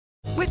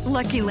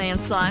Lucky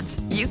Land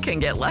Slots, you can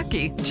get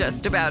lucky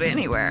just about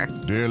anywhere.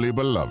 Dearly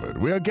beloved,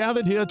 we are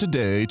gathered here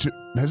today to...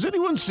 Has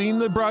anyone seen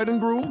the bride and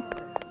groom?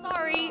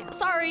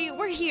 Sorry,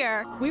 we're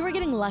here. We were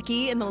getting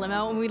lucky in the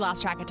limo and we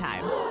lost track of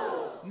time.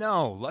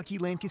 No, Lucky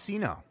Land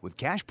Casino, with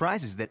cash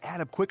prizes that add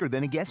up quicker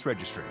than a guest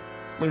registry.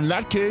 In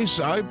that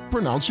case, I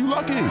pronounce you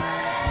lucky.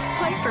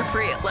 Play for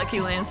free at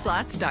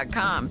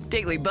LuckyLandSlots.com.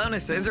 Daily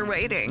bonuses are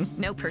waiting.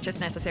 No purchase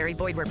necessary.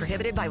 Void where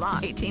prohibited by law.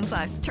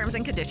 18+. Terms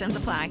and conditions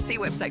apply. See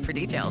website for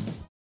details.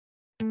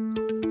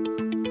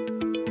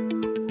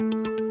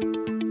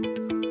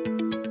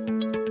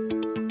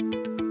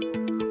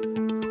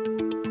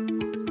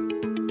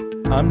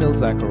 I'm Nil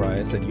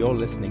Zacharias, and you're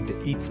listening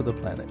to Eat for the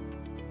Planet.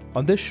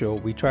 On this show,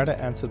 we try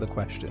to answer the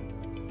question,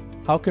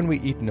 how can we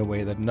eat in a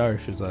way that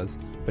nourishes us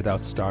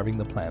without starving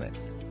the planet?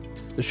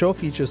 The show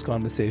features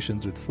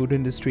conversations with food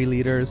industry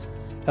leaders,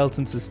 health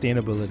and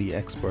sustainability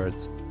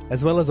experts,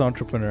 as well as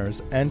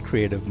entrepreneurs and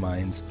creative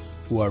minds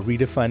who are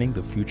redefining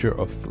the future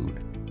of food.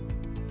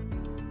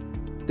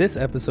 This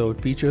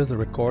episode features a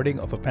recording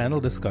of a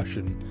panel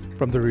discussion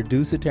from the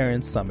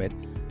Reducitarian Summit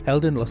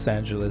held in Los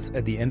Angeles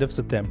at the end of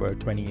September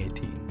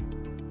 2018.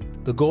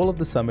 The goal of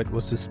the summit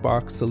was to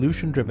spark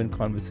solution-driven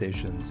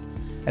conversations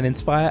and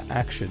inspire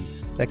action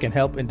that can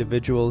help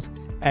individuals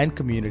and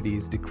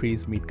communities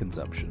decrease meat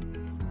consumption.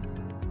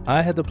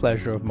 I had the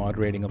pleasure of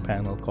moderating a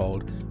panel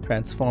called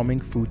Transforming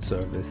Food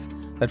Service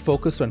that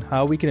focused on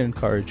how we can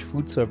encourage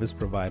food service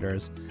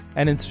providers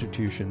and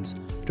institutions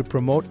to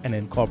promote and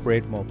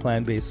incorporate more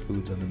plant-based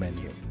foods on the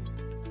menu.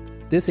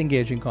 This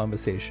engaging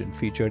conversation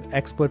featured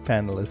expert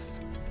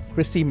panelists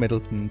Christy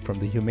Middleton from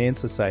the Humane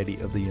Society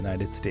of the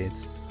United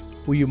States,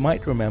 who you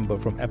might remember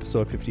from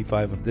episode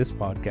 55 of this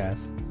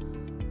podcast,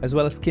 as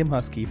well as Kim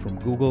Husky from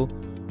Google,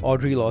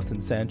 Audrey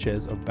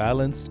Lawson-Sanchez of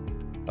Balanced,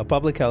 a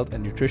public health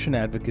and nutrition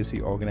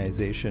advocacy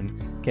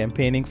organization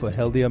campaigning for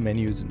healthier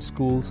menus in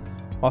schools,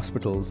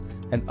 hospitals,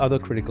 and other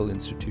critical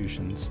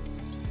institutions,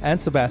 and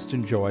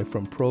Sebastian Joy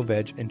from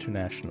ProVeg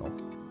International,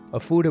 a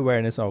food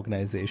awareness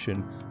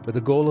organization with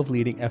the goal of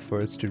leading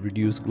efforts to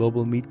reduce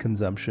global meat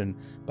consumption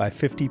by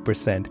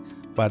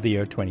 50% by the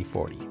year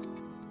 2040.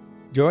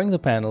 During the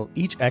panel,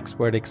 each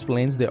expert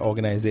explains their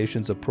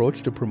organization's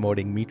approach to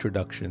promoting meat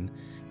reduction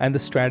and the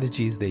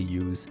strategies they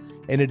use,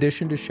 in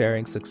addition to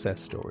sharing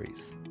success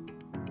stories.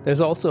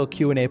 There's also a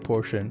Q&A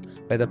portion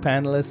where the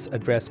panelists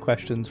address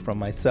questions from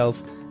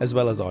myself as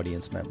well as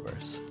audience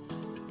members.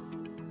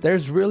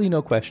 There's really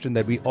no question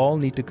that we all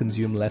need to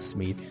consume less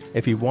meat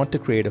if we want to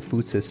create a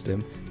food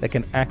system that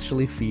can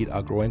actually feed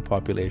our growing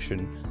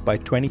population by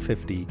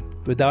 2050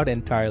 without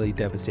entirely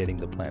devastating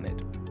the planet.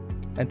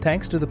 And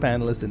thanks to the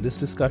panelists in this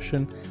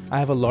discussion, I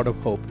have a lot of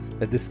hope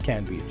that this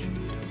can be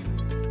achieved.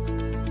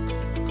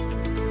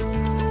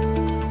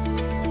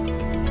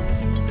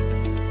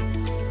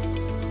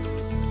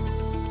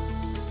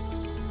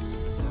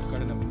 I've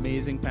got an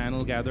amazing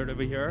panel gathered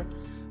over here.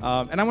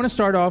 And I want to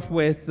start off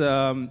with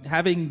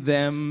having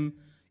them,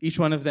 each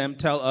one of them,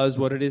 tell us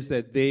what it is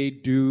that they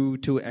do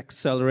to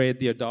accelerate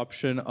the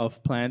adoption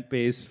of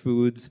plant-based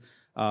foods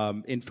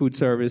in food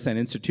service and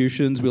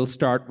institutions. We'll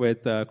start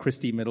with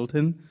Christy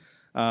Middleton.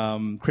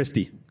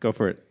 Christy, go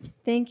for it.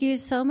 Thank you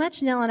so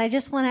much, Nil. And I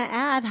just want to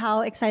add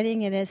how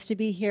exciting it is to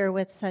be here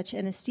with such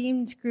an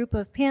esteemed group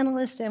of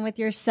panelists and with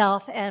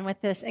yourself and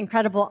with this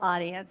incredible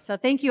audience. So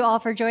thank you all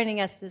for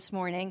joining us this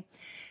morning.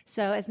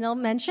 So as Nil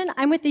mentioned,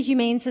 I'm with the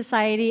Humane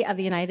Society of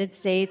the United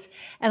States,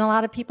 and a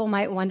lot of people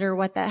might wonder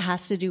what that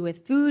has to do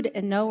with food.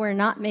 And no, we're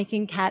not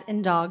making cat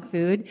and dog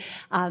food.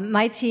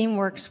 My team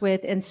works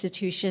with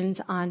institutions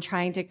on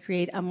trying to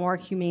create a more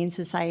humane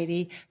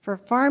society for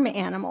farm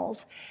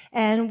animals.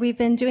 And we've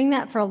been doing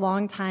that for a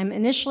long time,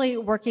 initially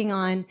working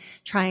on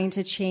trying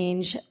to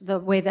change the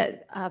way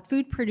that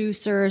food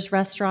producers,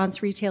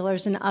 restaurants,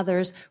 retailers, and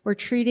others were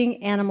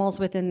treating animals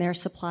within their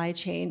supply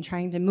chain,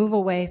 trying to move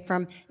away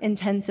from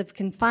intensive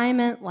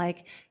confinement,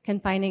 like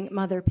confining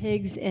mother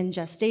pigs in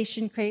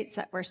gestation crates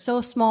that were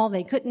so small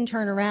they couldn't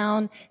turn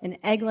around, and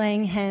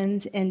egg-laying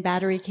hens in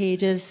battery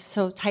cages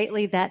so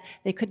tightly that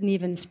they couldn't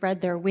even spread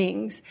their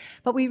wings.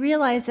 But we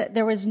realized that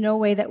there was no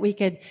way that we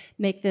could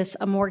make this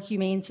a more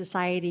humane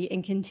society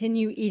and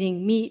continue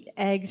eating meat,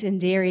 eggs,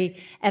 and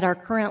dairy at our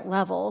current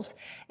levels.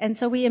 And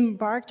so we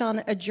embarked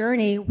on a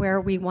journey where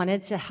we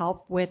wanted to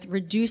help with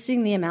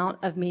reducing the amount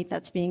of meat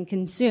that's being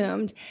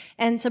consumed.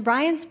 And to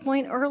Brian's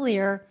point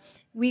earlier,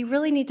 we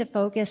really need to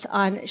focus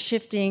on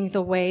shifting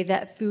the way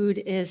that food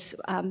is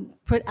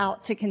put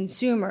out to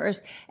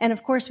consumers. And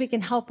of course, we can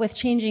help with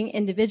changing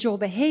individual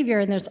behavior.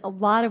 And there's a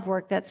lot of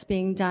work that's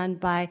being done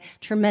by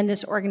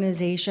tremendous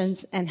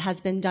organizations and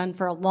has been done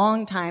for a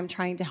long time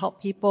trying to help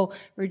people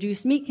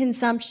reduce meat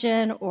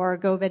consumption or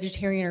go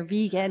vegetarian or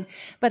vegan.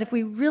 But if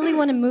we really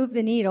want to move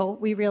the needle,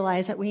 we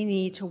realize that we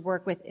need to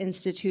work with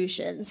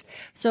institutions.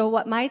 So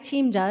what my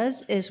team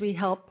does is we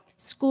help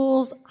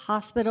schools,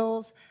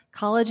 hospitals,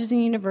 colleges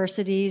and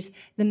universities,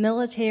 the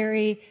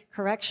military,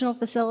 correctional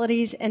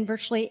facilities, and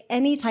virtually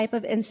any type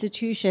of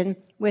institution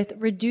with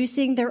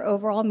reducing their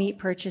overall meat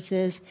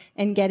purchases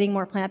and getting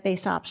more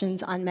plant-based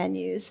options on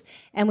menus.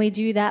 And we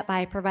do that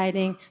by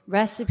providing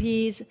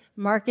recipes,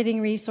 marketing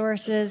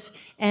resources,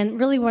 and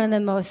really one of the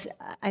most,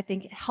 I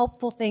think,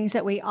 helpful things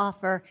that we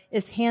offer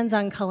is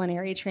hands-on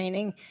culinary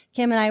training.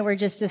 Kim and I were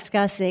just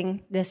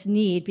discussing this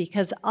need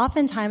because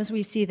oftentimes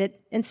we see that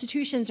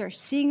institutions are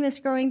seeing this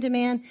growing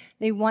demand,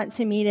 they want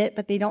to meet it,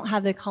 but they don't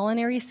have the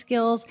culinary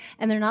skills,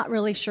 and they're not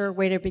really sure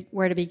where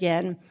to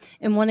begin.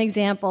 And one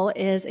example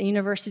is a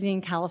university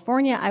in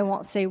California, I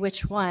won't say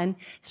which one,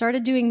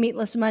 started doing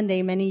Meatless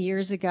Monday many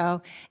years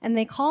ago, and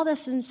they called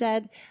us and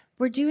said,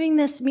 we're doing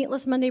this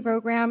Meatless Monday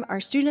program. Our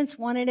students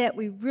wanted it.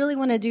 We really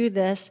want to do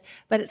this,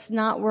 but it's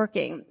not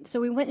working. So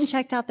we went and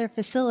checked out their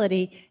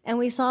facility, and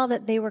we saw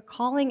that they were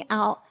calling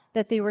out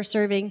that they were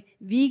serving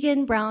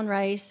vegan brown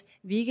rice,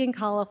 vegan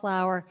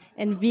cauliflower,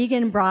 and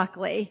vegan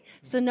broccoli.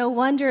 So no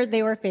wonder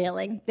they were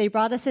failing. They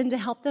brought us in to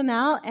help them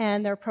out,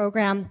 and their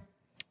program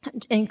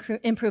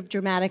improved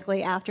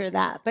dramatically after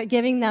that. But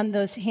giving them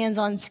those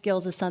hands-on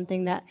skills is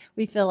something that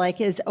we feel like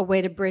is a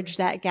way to bridge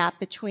that gap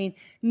between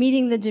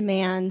meeting the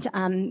demand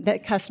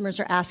that customers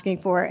are asking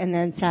for and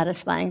then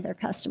satisfying their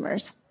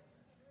customers.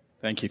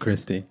 Thank you,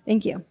 Christy.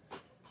 Thank you.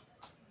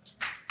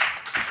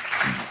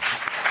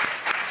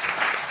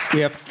 We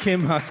have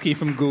Kim Husky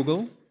from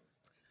Google.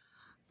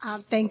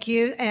 Thank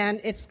you,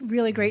 and it's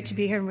really great to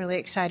be here. I'm really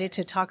excited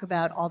to talk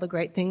about all the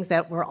great things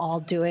that we're all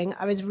doing.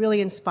 I was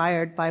really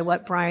inspired by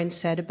what Brian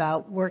said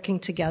about working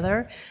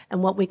together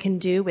and what we can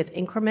do with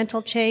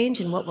incremental change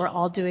and what we're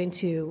all doing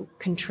to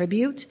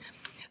contribute.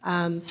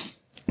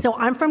 So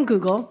I'm from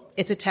Google.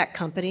 It's a tech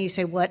company. You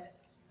say, what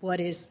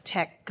is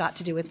tech got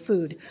to do with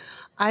food?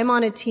 I'm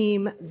on a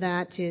team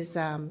that is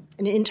an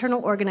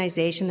internal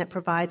organization that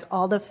provides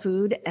all the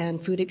food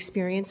and food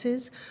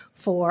experiences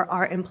for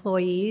our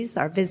employees,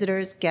 our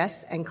visitors,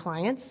 guests, and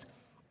clients.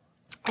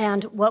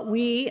 And what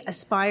we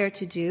aspire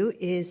to do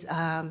is,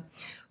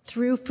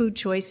 through food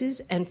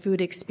choices and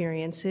food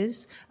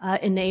experiences,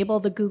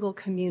 enable the Google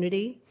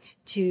community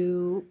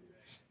to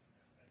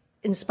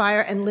inspire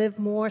and live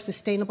more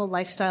sustainable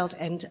lifestyles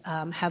and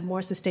have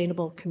more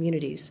sustainable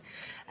communities.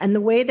 And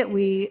the way that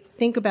we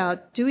think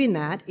about doing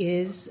that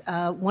is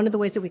one of the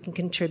ways that we can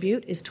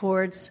contribute is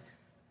towards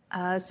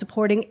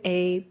supporting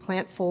a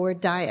plant-forward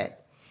diet.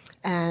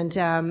 And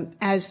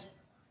as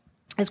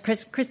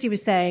Christy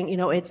was saying, you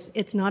know,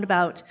 it's not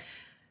about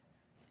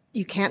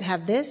you can't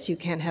have this, you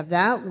can't have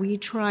that. We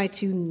try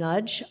to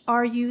nudge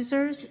our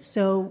users,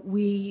 so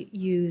we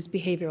use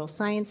behavioral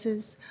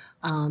sciences,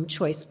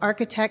 choice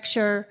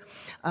architecture.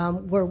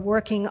 We're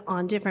working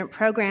on different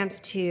programs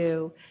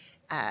to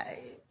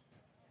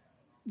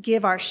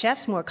give our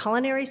chefs more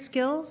culinary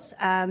skills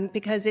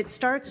because it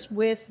starts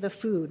with the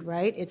food,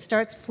 right? It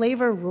starts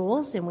flavor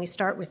rules, and we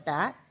start with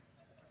that.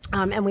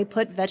 And we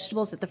put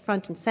vegetables at the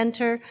front and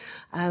center.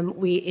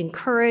 We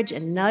encourage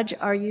and nudge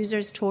our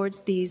users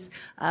towards these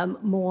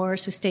more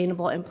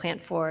sustainable and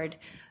plant-forward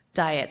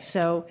diets.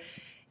 So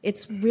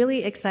it's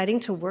really exciting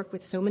to work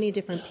with so many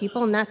different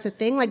people, and that's the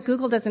thing. Like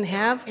Google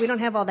we don't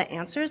have all the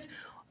answers.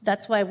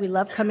 That's why we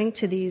love coming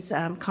to these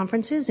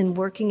conferences and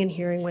working and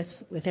hearing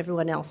with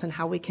everyone else and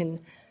how we can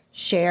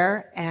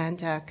share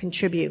and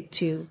contribute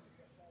to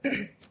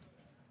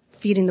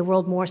feeding the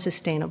world more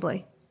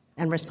sustainably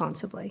and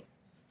responsibly.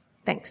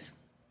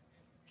 Thanks.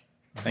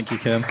 Thank you,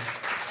 Kim.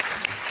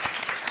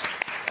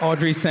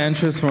 Audrey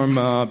Sanchez from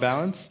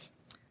Balanced.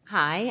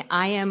 Hi,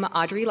 I am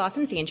Audrey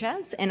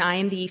Lawson-Sanchez, and I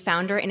am the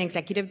founder and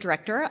executive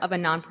director of a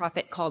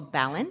nonprofit called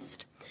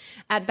Balanced.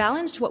 At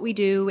Balanced, what we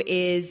do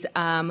is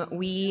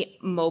we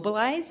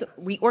organize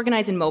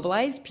and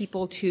mobilize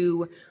people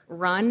to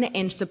run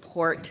and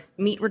support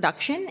meat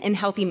reduction and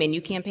healthy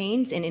menu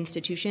campaigns in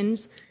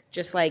institutions,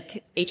 just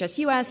like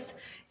HSUS,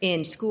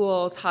 in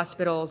schools,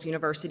 hospitals,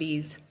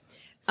 universities.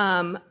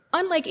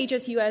 Unlike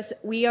HSUS,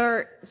 we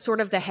are sort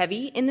of the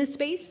heavy in this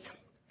space.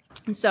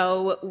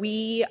 So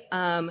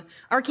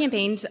our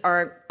campaigns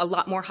are a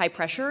lot more high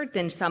pressure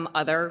than some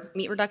other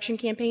meat reduction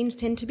campaigns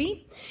tend to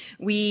be.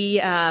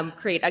 We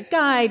create a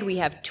guide, we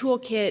have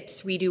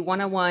toolkits, we do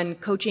one-on-one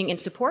coaching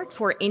and support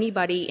for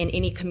anybody in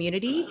any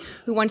community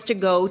who wants to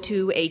go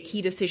to a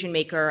key decision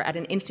maker at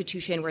an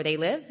institution where they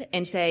live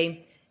and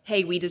say,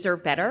 hey, we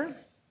deserve better.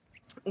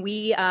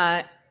 We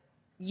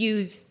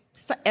use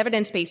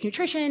evidence-based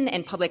nutrition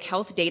and public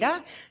health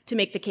data to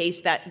make the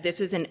case that this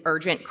is an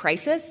urgent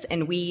crisis,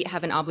 and we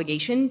have an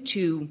obligation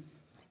to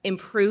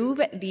improve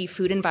the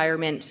food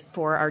environments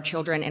for our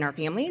children and our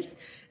families,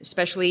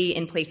 especially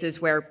in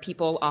places where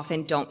people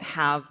often don't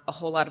have a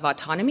whole lot of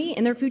autonomy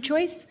in their food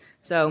choice.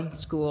 So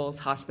schools,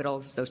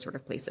 hospitals, those sort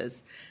of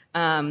places.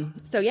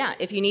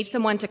 If you need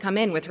someone to come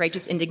in with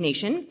righteous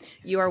indignation,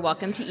 you are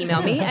welcome to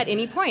email me at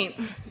any point,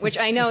 which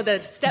I know the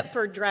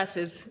Stepford dress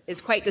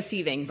is quite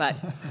deceiving, but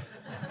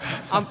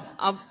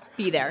I'll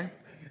be there.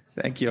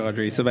 Thank you,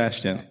 Audrey.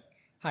 Sebastian.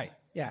 Hi,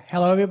 Yeah,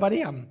 hello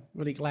everybody. I'm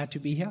really glad to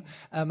be here.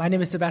 My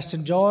name is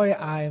Sebastian Joy.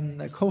 I'm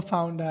the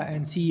co-founder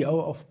and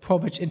CEO of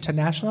ProVeg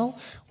International.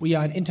 We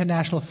are an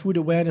international food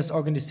awareness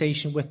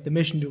organization with the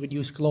mission to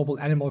reduce global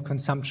animal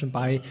consumption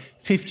by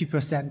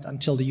 50%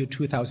 until the year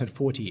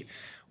 2040.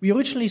 We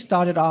originally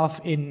started off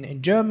in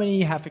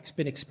Germany, have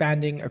been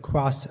expanding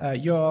across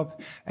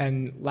Europe,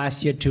 and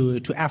last year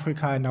to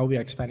Africa, and now we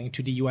are expanding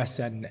to the US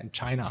and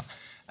China.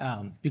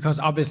 Because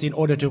obviously in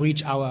order to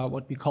reach our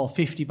what we call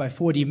 50 by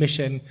 40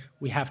 mission,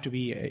 we have to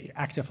be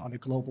active on a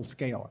global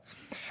scale.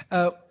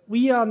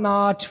 We are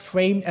not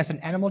framed as an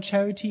animal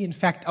charity. In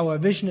fact, our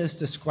vision is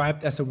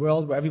described as a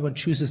world where everyone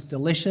chooses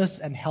delicious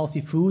and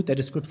healthy food that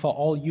is good for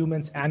all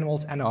humans,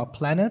 animals, and our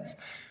planet,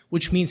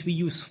 which means we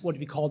use what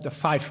we call the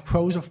 5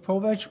 pros of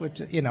ProVeg,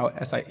 which,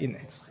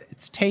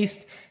 it's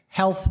taste,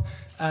 health,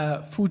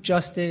 food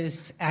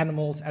justice,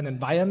 animals, and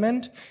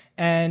environment.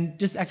 And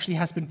this actually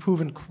has been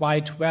proven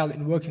quite well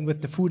in working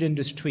with the food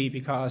industry,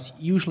 because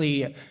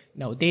usually,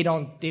 they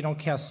don't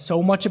care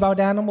so much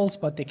about animals,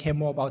 but they care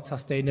more about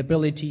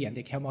sustainability and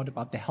they care more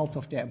about the health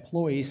of their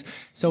employees.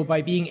 So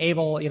by being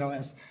able,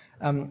 as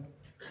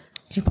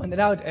you pointed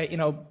out,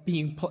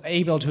 being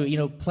able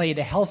to, play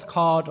the health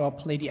card or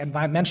play the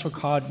environmental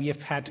card, we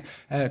have had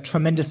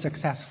tremendous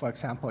success. For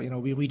example,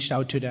 we reached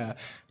out to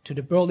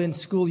the Berlin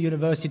school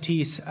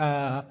universities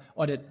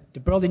or the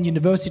Berlin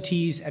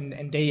universities,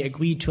 and they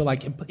agreed to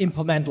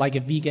implement a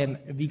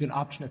vegan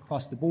option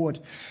across the board.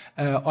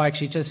 Or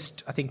actually,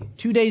 just I think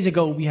 2 days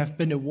ago, we have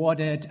been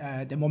awarded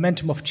the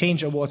Momentum of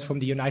Change Awards from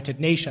the United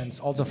Nations,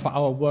 also for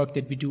our work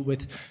that we do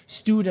with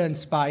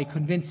students by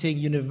convincing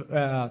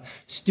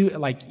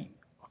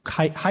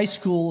high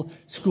school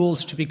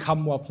schools to become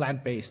more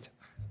plant-based.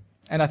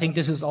 And I think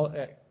this is all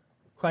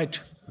quite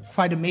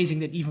amazing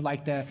that even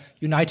the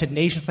United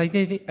Nations, I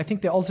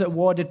think they also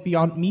awarded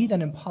Beyond Meat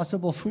and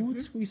Impossible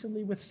Foods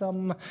recently with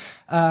some,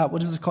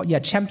 what is it called? Yeah,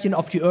 Champion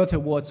of the Earth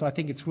Award. So I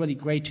think it's really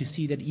great to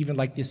see that even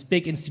this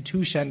big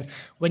institution,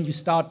 when you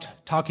start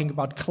talking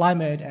about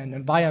climate and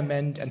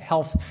environment and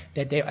health,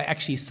 that they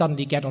actually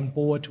suddenly get on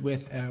board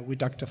with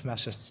reductive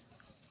measures.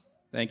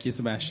 Thank you,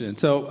 Sebastian.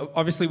 So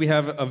obviously we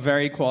have a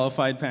very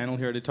qualified panel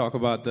here to talk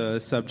about the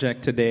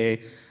subject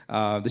today.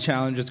 The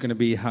challenge is going to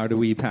be how do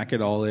we pack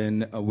it all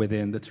in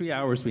within the 3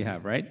 hours we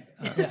have, right?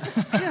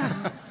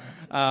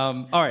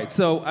 All right,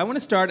 so I want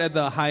to start at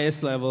the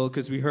highest level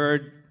because we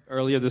heard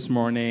earlier this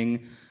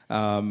morning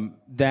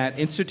that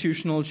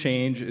institutional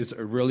change is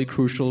a really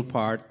crucial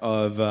part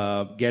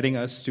of getting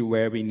us to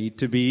where we need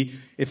to be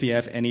if we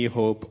have any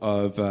hope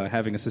of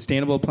having a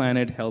sustainable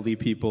planet, healthy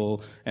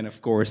people, and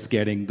of course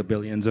getting the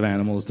billions of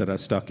animals that are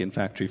stuck in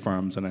factory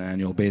farms on an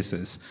annual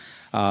basis.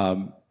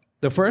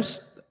 The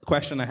first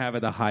question I have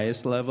at the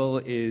highest level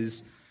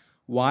is,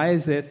 why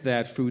is it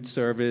that food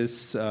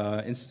service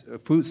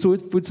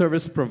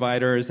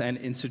providers and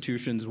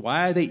institutions,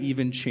 why are they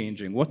even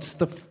changing? What's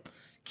the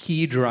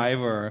key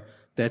driver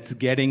that's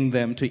getting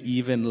them to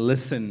even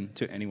listen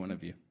to any one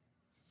of you?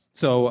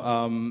 So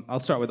I'll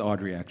start with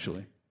Audrey,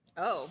 actually.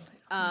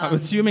 I'm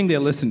assuming they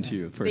listen to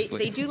you,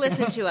 firstly. They do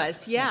listen to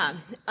us, yeah.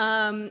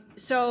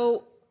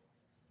 So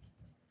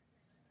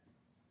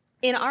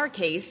in our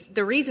case,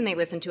 the reason they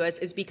listen to us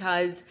is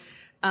because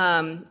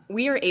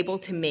we are able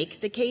to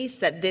make the case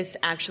that this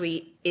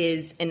actually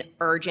is an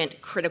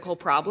urgent, critical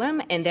problem,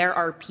 and there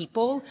are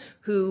people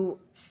who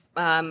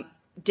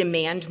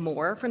demand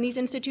more from these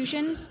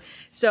institutions.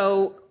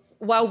 So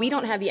while we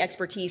don't have the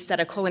expertise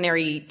that a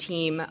culinary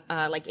team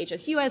like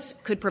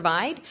HSUS could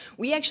provide,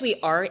 we actually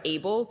are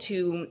able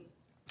to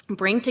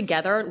bring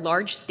together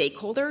large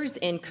stakeholders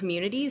in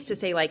communities to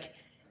say,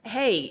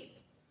 hey,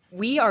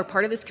 we are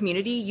part of this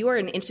community. You are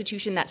an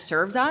institution that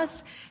serves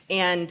us,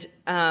 and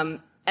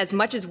as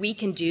much as we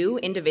can do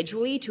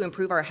individually to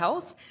improve our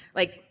health,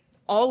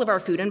 all of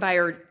our food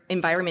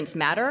environments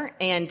matter.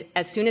 And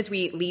as soon as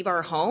we leave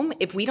our home,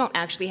 if we don't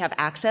actually have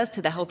access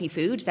to the healthy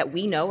foods that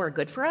we know are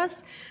good for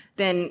us,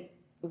 then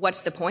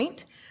what's the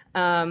point?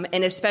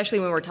 And especially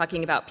when we're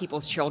talking about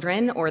people's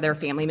children or their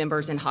family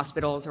members in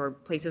hospitals or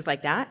places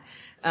like that,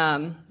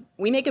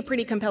 we make a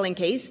pretty compelling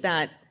case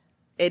that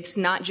it's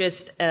not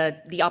just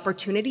the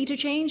opportunity to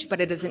change,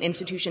 but it is an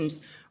institution's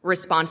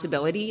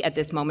responsibility at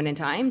this moment in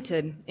time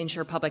to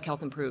ensure public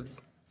health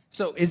improves.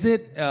 So is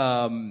it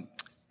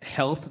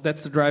health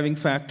that's the driving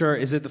factor?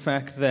 Is it the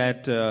fact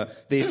that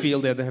they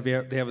feel that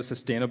they have a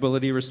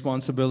sustainability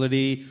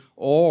responsibility,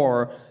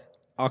 or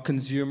are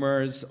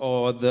consumers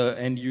or the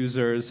end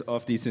users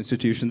of these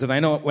institutions? And I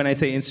know when I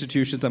say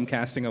institutions, I'm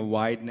casting a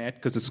wide net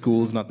because a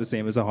school is not the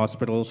same as a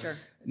hospital. Sure.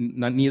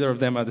 Neither of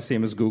them are the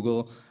same as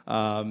Google.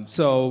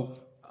 So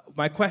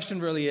my question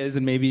really is,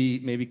 and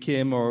maybe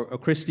Kim or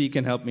Christy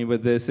can help me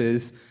with this,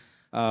 is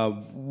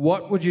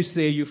what would you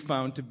say you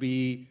found to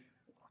be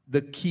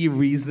the key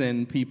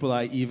reason people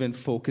are even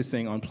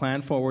focusing on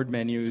plant-forward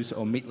menus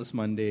or meatless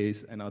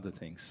Mondays and other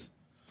things?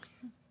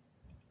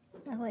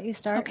 I'll let you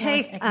start.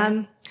 Okay.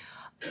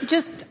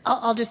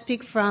 I'll just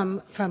speak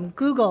from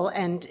Google,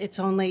 and it's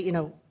only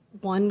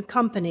one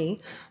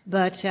company,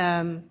 but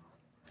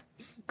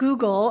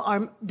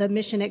Google, the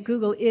mission at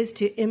Google is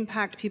to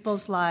impact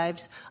people's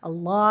lives, a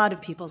lot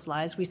of people's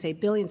lives, we say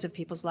billions of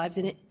people's lives,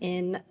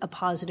 in a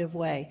positive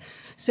way.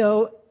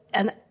 So,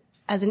 and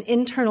as an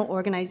internal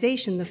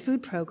organization, the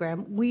food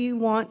program, we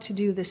want to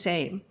do the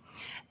same.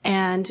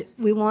 And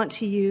we want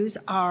to use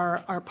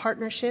our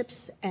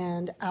partnerships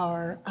and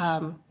our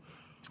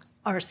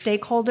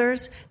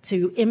stakeholders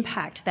to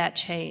impact that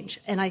change.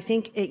 And I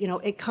think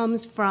it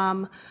comes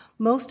from,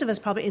 most of us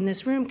probably in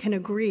this room can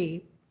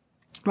agree,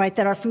 right,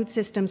 that our food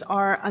systems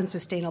are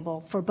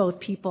unsustainable for both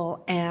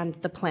people and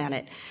the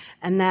planet,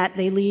 and that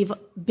they leave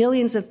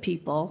billions of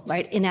people,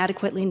 right,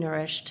 inadequately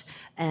nourished,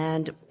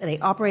 and they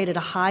operate at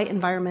a high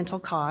environmental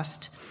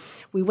cost.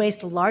 We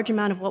waste a large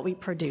amount of what we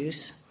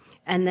produce,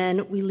 and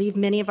then we leave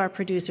many of our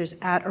producers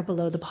at or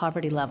below the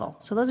poverty level.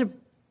 So those are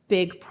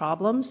big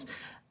problems.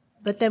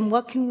 But then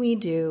what can we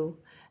do,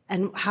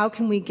 and how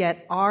can we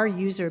get our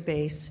user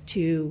base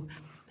to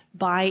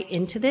buy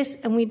into this?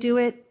 And we do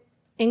it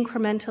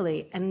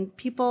incrementally. And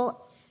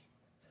people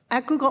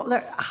at Google,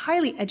 they're a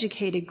highly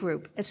educated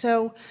group.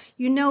 So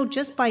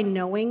just by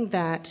knowing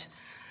that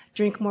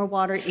drink more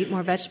water, eat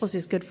more vegetables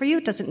is good for you,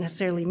 it doesn't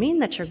necessarily mean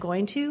that you're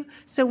going to.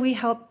 So we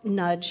help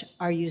nudge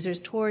our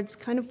users towards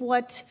kind of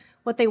what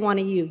they want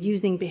to use,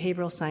 using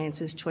behavioral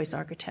sciences, choice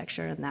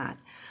architecture, and that.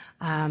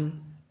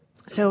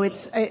 So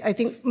I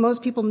think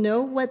most people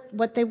know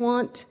what they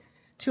want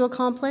to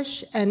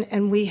accomplish,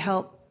 and we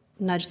help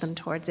nudge them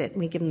towards it, and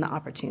we give them the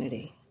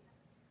opportunity.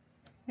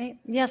 Right.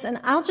 Yes, and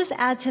I'll just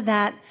add to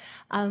that,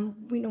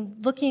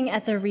 looking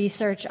at the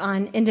research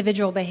on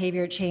individual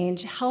behavior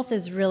change, health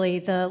is really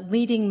the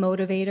leading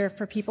motivator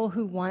for people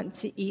who want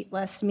to eat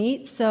less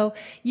meat. So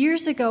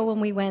years ago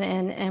when we went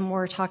in and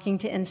were talking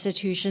to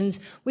institutions,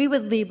 we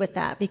would lead with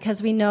that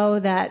because we know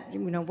that,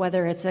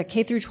 whether it's a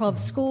K through 12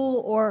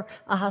 school or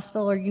a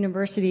hospital or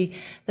university,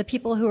 the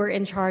people who are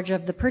in charge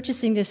of the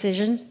purchasing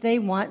decisions, they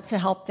want to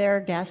help their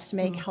guests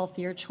make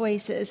healthier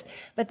choices.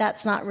 But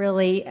that's not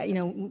really,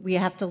 we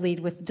have to lead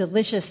with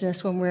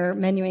deliciousness when we're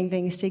menuing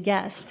things to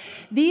guests.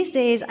 These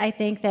days, I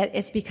think that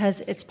it's because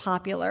it's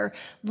popular.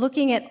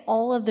 Looking at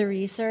all of the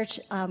research,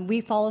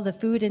 we follow the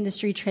food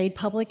industry trade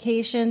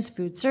publications,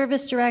 Food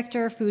Service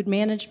Director, Food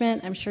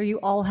Management. I'm sure you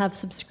all have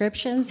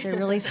subscriptions. They're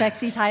really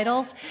sexy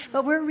titles.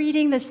 But we're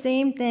reading the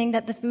same thing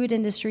that the food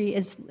industry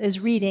is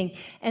reading.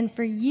 And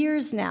for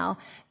years now,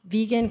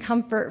 vegan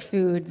comfort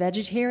food,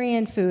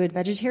 vegetarian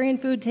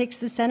food takes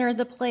the center of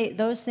the plate.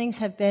 Those things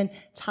have been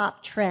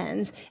top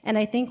trends. And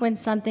I think when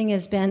something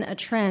has been a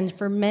trend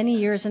for many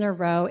years in a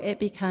row, it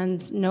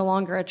becomes no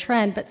longer a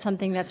trend, but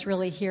something that's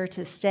really here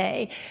to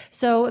stay.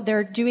 So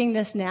they're doing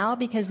this now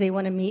because they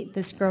want to meet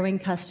this growing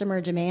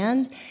customer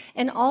demand,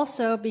 and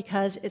also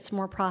because it's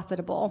more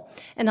profitable.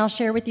 And I'll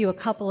share with you a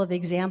couple of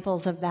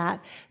examples of that.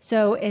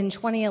 So in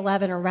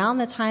 2011, around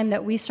the time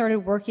that we started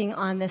working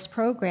on this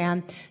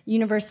program,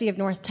 University of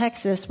North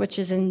Texas, which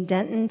is in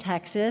Denton,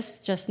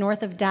 Texas, just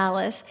north of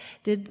Dallas,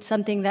 did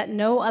something that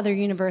no other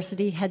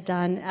university had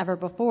done ever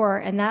before,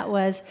 and that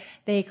was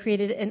they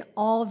created an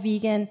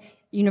all-vegan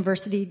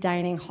university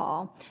dining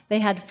hall. They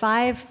had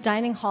 5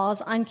 dining halls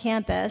on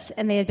campus,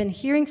 and they had been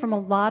hearing from a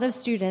lot of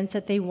students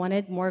that they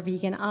wanted more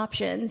vegan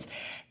options.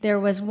 There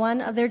was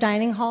one of their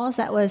dining halls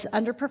that was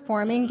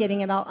underperforming,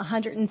 getting about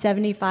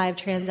 175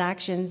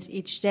 transactions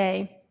each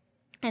day.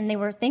 And they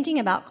were thinking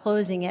about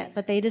closing it,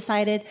 but they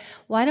decided,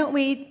 why don't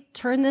we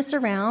turn this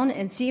around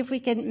and see if we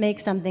can make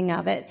something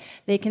of it?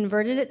 They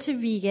converted it to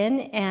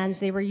vegan, and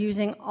they were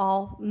using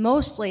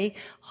mostly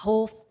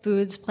whole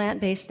foods,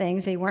 plant-based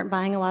things. They weren't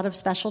buying a lot of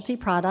specialty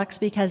products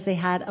because they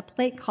had a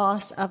plate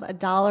cost of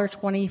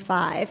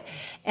 $1.25.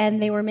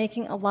 And they were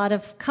making a lot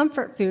of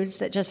comfort foods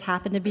that just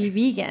happened to be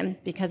vegan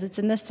because it's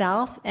in the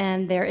South,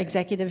 and their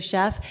executive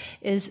chef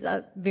is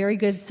a very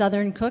good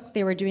Southern cook.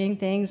 They were doing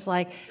things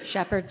like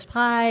shepherd's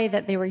pie,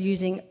 that they were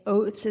using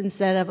oats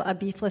instead of a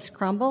beefless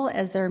crumble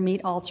as their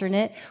meat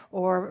alternate,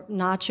 or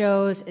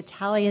nachos,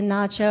 Italian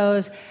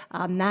nachos,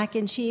 mac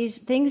and cheese,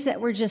 things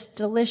that were just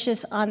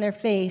delicious on their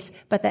face,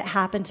 but that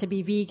happened to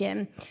be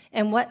vegan.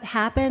 And what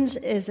happened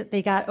is that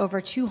they got over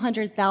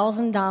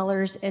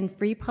 $200,000 in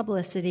free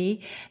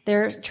publicity.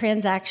 Their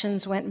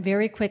transactions went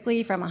very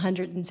quickly from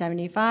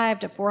 175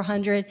 to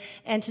 400.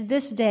 And to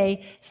this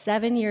day,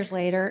 7 years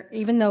later,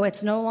 even though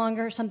it's no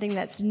longer something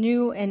that's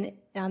new and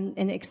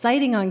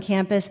exciting on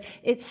campus,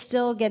 it's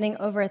still getting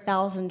over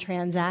 1,000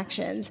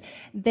 transactions.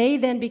 They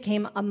then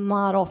became a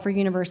model for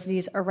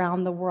universities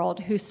around the world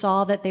who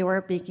saw that they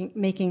were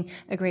making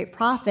a great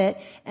profit,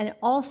 and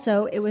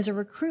also it was a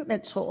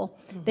recruitment tool.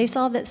 They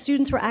saw that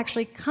students were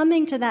actually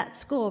coming to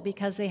that school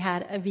because they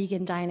had a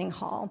vegan dining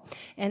hall.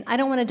 And I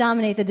don't want to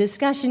dominate the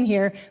discussion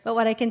here, but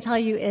what I can tell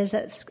you is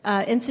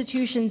that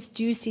institutions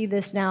do see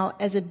this now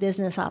as a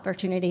business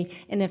opportunity,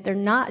 and if they're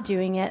not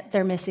doing it,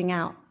 they're missing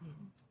out.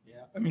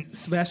 I mean,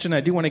 Sebastian, I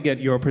do want to get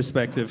your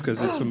perspective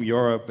because it's from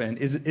Europe. And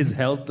is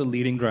health the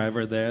leading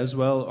driver there as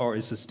well, or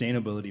is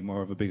sustainability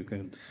more of a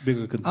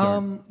bigger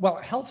concern? Well,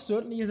 health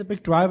certainly is a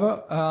big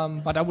driver,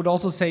 but I would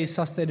also say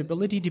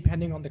sustainability,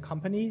 depending on the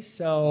company.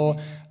 So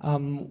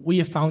we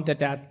have found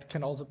that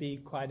can also be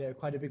quite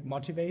a big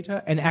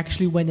motivator. And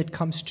actually, when it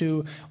comes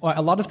to, or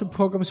a lot of the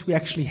programs we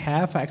actually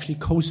have are actually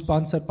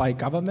co-sponsored by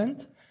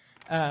government.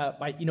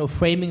 By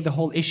framing the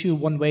whole issue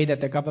one way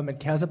that the government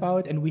cares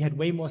about, and we had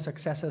way more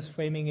successes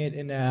framing it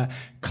in a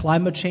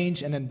climate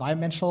change and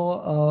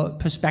environmental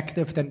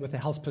perspective than with a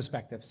health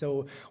perspective.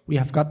 So we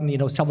have gotten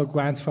several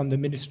grants from the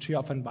Ministry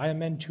of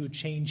Environment to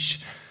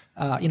change.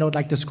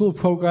 Like the school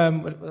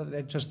program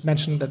I just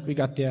mentioned that we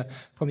got there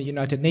from the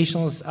United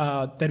Nations.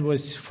 That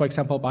was, for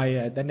example,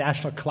 by the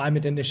National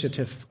Climate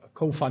Initiative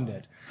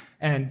co-funded.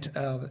 And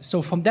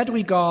so from that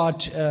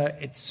regard,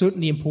 it's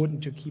certainly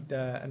important to keep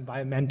the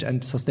environment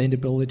and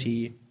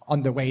sustainability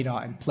on the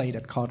radar and play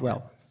that card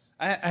well.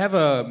 I have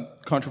a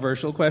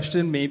controversial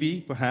question,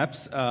 maybe,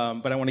 perhaps,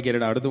 but I want to get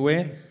it out of the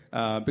way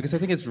because I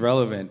think it's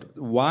relevant.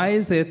 Why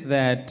is it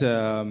that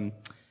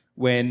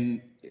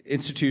when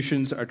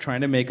institutions are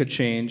trying to make a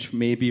change,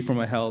 maybe from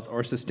a health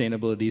or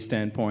sustainability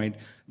standpoint,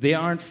 they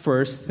aren't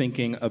first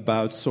thinking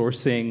about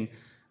sourcing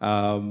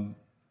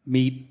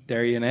meat,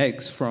 dairy, and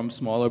eggs from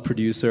smaller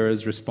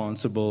producers,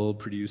 responsible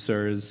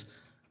producers,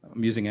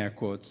 I'm using air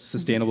quotes,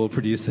 sustainable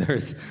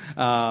producers?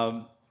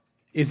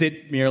 Is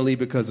it merely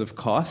because of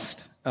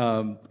cost?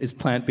 Is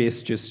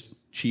plant-based just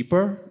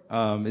cheaper?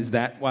 Is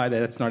that why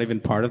that's not even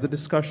part of the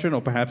discussion?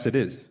 Or perhaps it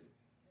is?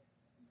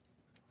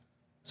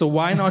 So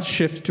why not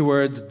shift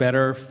towards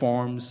better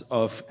forms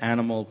of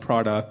animal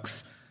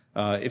products,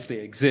 if they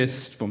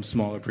exist, from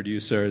smaller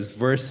producers,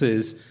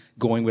 versus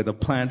going with a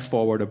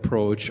plant-forward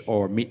approach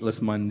or meatless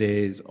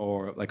Mondays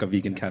or like a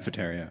vegan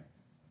cafeteria?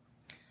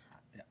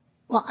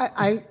 Well,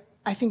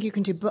 I think you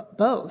can do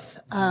both.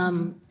 At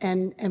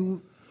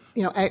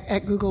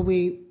Google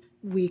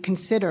we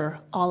consider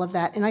all of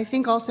that. And I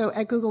think also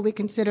at Google we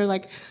consider,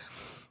 like,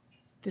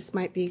 this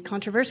might be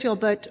controversial,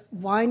 but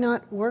why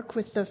not work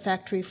with the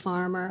factory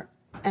farmer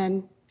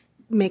and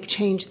make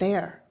change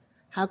there?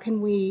 How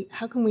can we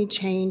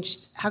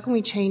change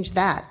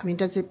that? I mean,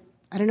 does it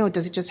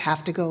just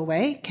have to go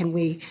away? Can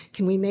we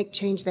make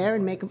change there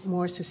and make it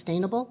more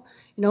sustainable?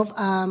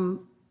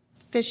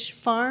 Fish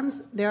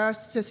farms, there are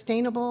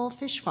sustainable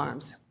fish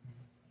farms.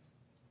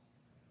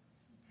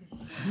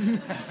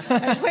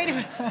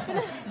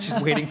 She's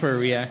waiting for a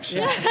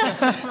reaction.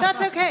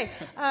 That's okay.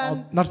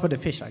 Not for the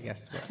fish, I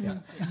guess. But, yeah.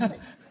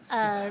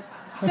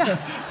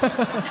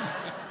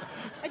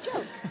 A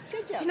joke.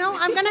 Good joke.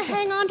 I'm going to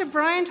hang on to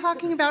Brian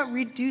talking about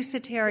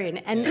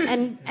reducitarian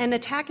and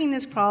attacking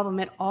this problem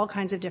at all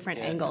kinds of different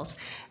angles.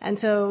 And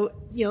so,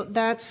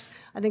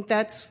 I think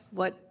that's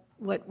what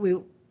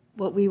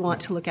we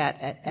want to look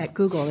at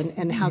Google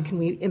and how can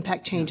we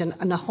impact change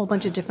on a whole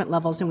bunch of different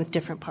levels and with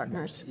different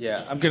partners.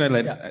 Yeah, I'm going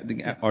to I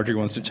think Audrey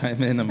wants to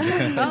chime in.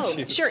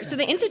 Sure. So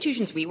the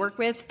institutions we work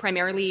with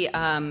primarily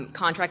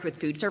contract with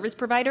food service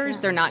providers.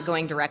 Yeah. They're not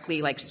going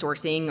directly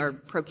sourcing or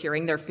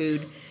procuring their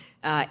food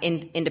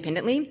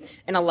independently.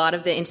 And a lot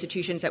of the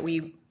institutions that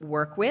we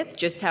work with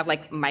just have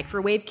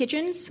microwave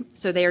kitchens.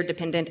 So they are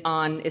dependent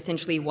on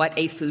essentially what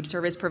a food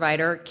service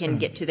provider can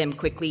get to them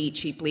quickly,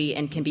 cheaply,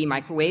 and can be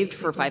microwaved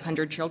for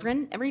 500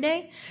 children every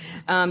day.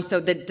 So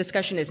the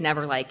discussion is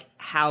never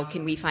how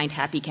can we find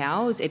happy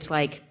cows? It's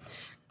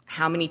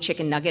how many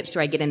chicken nuggets do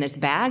I get in this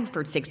bag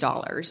for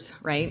 $6,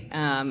 right?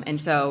 And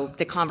so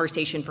the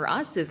conversation for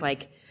us is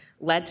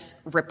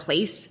let's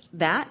replace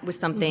that with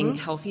something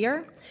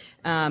healthier.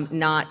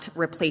 Not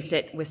replace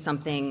it with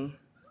something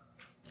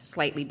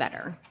slightly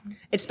better.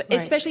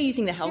 Especially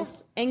using the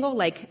health angle,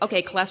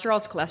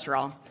 cholesterol is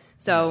cholesterol.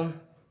 So,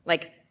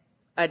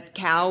 a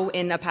cow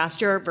in a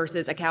pasture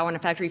versus a cow on a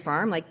factory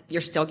farm,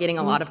 you're still getting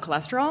a lot of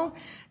cholesterol.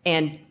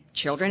 And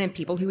children and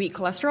people who eat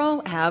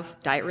cholesterol have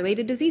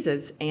diet-related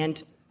diseases,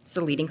 and it's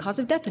the leading cause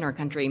of death in our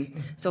country.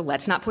 So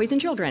let's not poison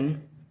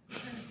children.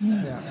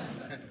 Yeah.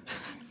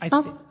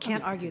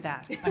 Can't argue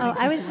that.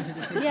 I was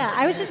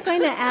just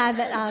going to add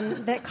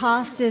that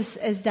cost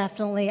is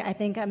definitely, I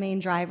think, a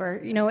main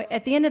driver.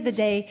 At the end of the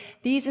day,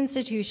 these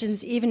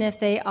institutions, even if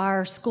they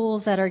are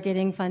schools that are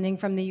getting funding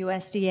from the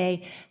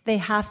USDA, they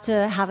have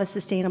to have a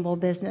sustainable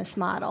business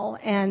model.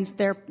 And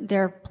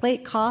their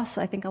plate costs,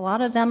 I think a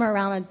lot of them are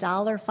around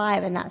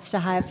 $1.05, and that's to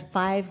have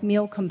 5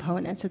 meal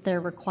components that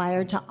they're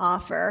required to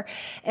offer.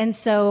 And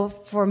so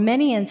for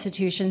many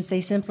institutions,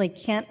 they simply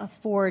can't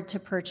afford to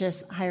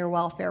purchase higher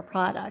welfare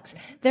products.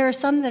 There are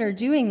some that are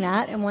doing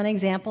that, and one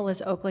example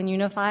is Oakland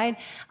Unified.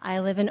 I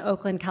live in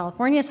Oakland,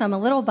 California, so I'm a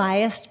little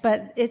biased,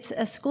 but it's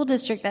a school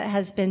district that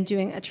has been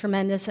doing a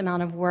tremendous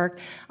amount of work,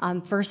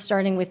 first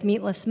starting with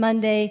Meatless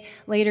Monday,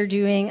 later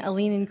doing a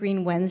Lean and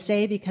Green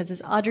Wednesday, because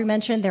as Audrey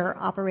mentioned, there are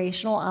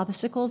operational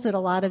obstacles that a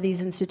lot of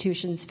these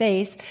institutions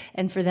face,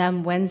 and for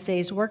them,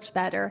 Wednesdays worked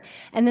better.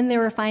 And then they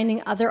were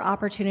finding other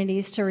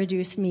opportunities to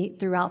reduce meat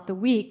throughout the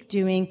week,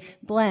 doing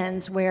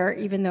blends where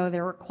even though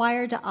they're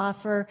required to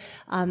offer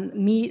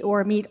meat meat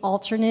or meat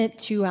alternate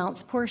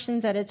 2-ounce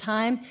portions at a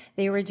time.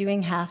 They were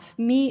doing half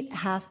meat,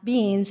 half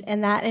beans,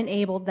 and that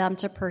enabled them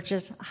to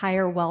purchase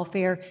higher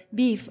welfare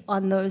beef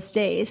on those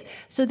days.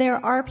 So there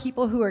are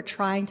people who are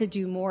trying to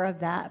do more of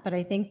that, but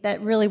I think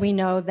that really we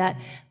know that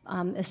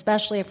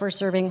especially if we're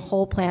serving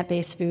whole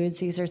plant-based foods,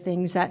 these are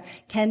things that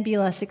can be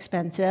less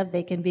expensive.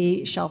 They can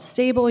be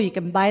shelf-stable. You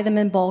can buy them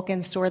in bulk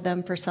and store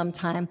them for some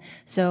time.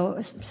 So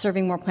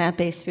serving more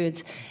plant-based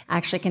foods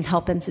actually can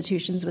help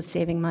institutions with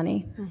saving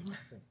money. Mm-hmm.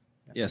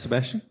 Yeah,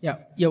 Sebastian? Yeah.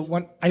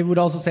 I would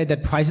also say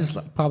that price is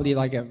probably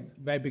like a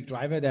very big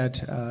driver that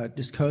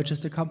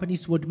discourages the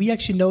companies. What we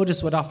actually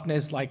notice what often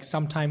is like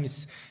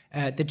sometimes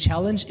the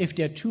challenge, if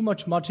they're too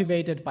much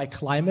motivated by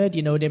climate,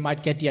 they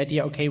might get the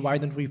idea, okay, why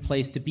don't we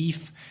replace the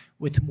beef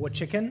with more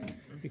chicken?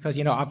 Because,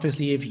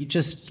 obviously if you're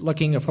just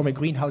looking from a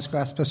greenhouse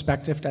gas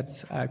perspective,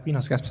 that's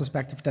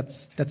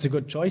a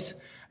good choice.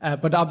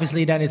 But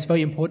obviously then it's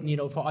very important,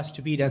 for us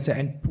to be there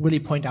and really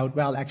point out,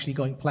 well, actually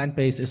going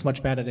plant-based is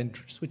much better than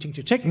switching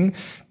to chicken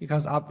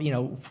because,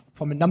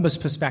 from a numbers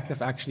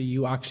perspective, actually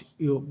you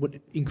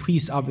would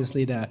increase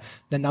obviously the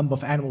number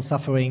of animals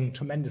suffering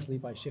tremendously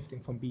by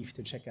shifting from beef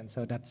to chicken.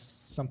 So that's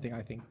something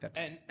I think that...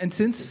 And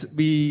since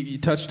we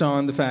touched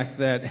on the fact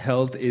that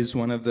health is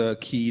one of the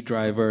key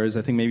drivers,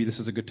 I think maybe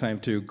this is a good time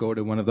to go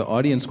to one of the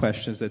audience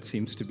questions that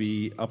seems to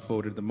be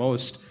upvoted the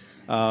most.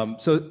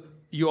 So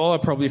you all are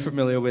probably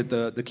familiar with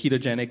the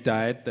ketogenic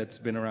diet that's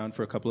been around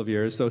for a couple of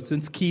years. So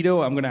since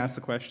keto, I'm going to ask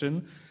the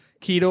question.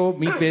 Keto,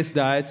 meat-based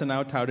diets are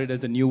now touted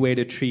as a new way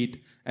to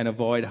treat and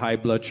avoid high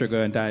blood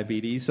sugar and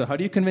diabetes. So how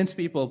do you convince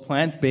people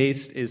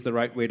plant-based is the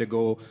right way to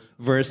go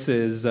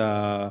versus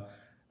keto,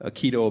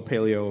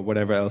 paleo,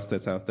 whatever else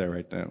that's out there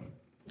right now?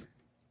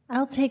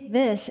 I'll take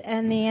this,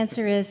 and the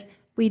answer is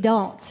we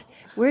don't.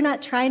 We're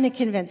not trying to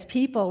convince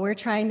people. We're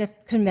trying to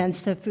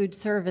convince the food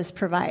service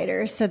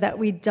providers so that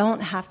we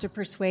don't have to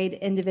persuade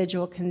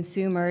individual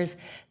consumers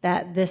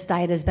that this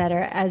diet is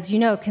better. As you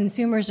know,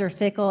 consumers are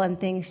fickle and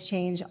things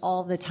change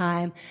all the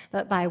time.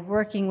 But by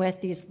working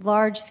with these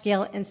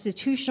large-scale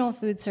institutional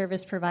food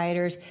service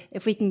providers,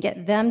 if we can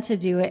get them to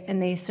do it and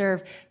they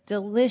serve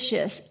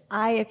delicious,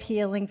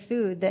 eye-appealing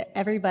food that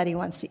everybody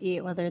wants to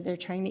eat, whether they're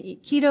trying to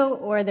eat keto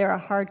or they're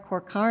a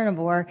hardcore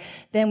carnivore,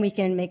 then we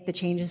can make the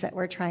changes that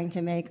we're trying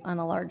to make on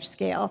a large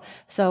scale.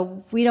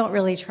 So we don't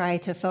really try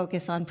to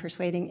focus on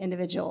persuading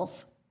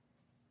individuals.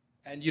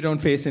 And you don't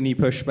face any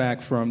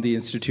pushback from the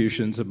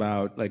institutions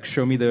about,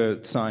 show me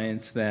the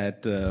science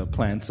that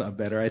plants are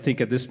better. I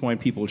think at this point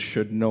people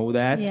should know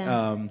that.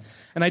 Yeah.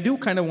 And I do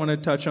kind of want to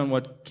touch on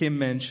what Kim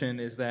mentioned,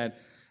 is that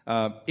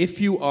if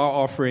you are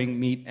offering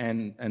meat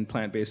and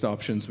plant-based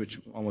options, which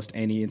almost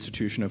any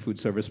institution or food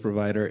service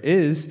provider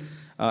is,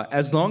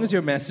 as long as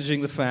you're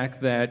messaging the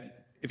fact that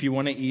if you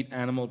want to eat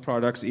animal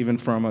products, even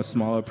from a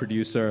smaller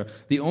producer,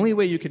 the only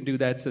way you can do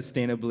that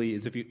sustainably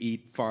is if you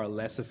eat far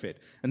less of it.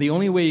 And the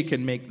only way you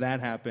can make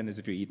that happen is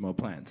if you eat more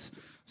plants.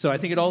 So I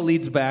think it all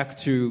leads back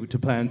to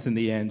plants in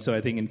the end. So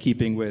I think in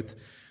keeping with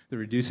the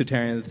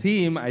reducitarian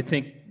theme, I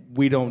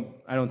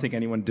don't think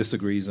anyone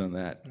disagrees on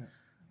that.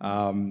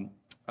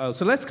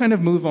 So let's kind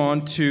of move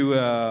on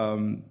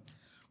to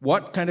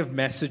what kind of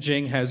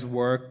messaging has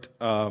worked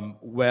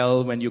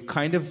well when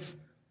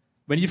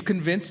you've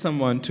convinced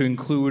someone to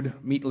include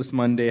Meatless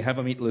Monday, have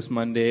a Meatless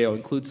Monday, or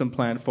include some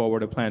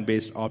plant-forward or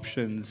plant-based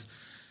options.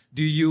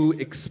 Do you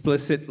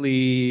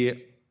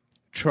explicitly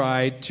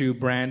try to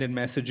brand and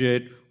message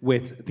it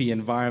with the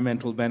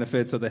environmental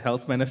benefits or the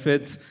health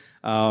benefits?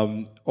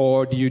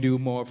 Or do you do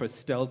more of a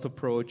stealth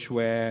approach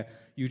where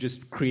you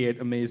just create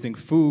amazing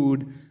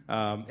food?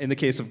 In the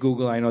case of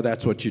Google, I know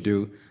that's what you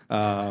do.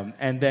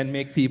 And then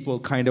make people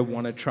kind of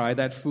want to try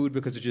that food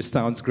because it just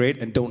sounds great,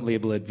 and don't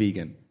label it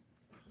vegan.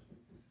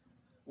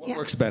 What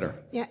works better?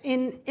 Yeah,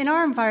 in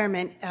our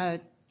environment,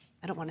 I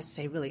don't want to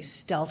say really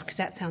stealth because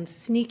that sounds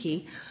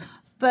sneaky,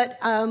 but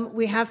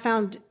we have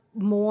found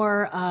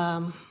more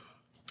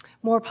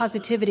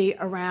positivity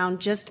around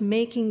just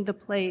making the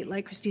plate,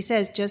 like Christy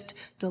says, just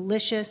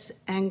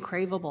delicious and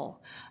craveable.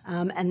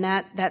 And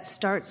that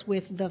starts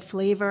with the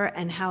flavor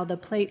and how the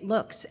plate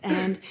looks,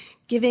 and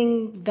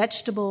giving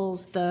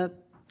vegetables the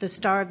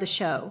star of the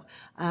show.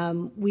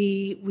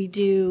 We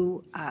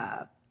do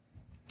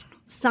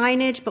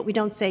signage, but we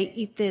don't say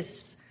eat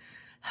this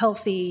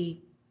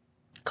healthy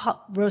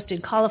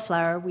roasted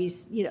cauliflower.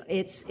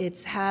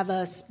 It's have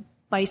a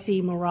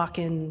spicy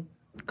Moroccan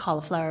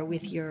cauliflower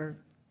with your,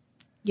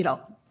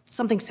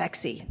 something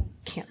sexy.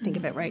 Can't think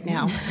of it right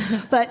now,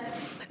 but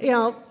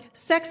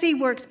sexy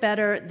works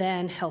better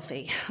than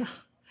healthy.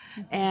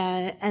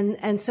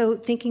 And so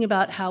thinking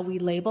about how we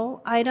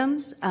label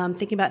items,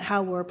 thinking about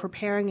how we're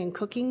preparing and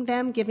cooking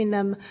them, giving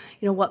them,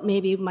 what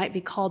maybe might be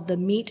called the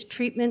meat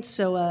treatment.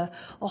 So a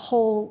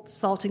whole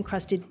salt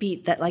encrusted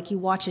beet that like you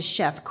watch a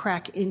chef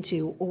crack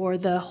into, or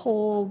the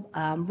whole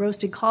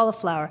roasted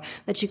cauliflower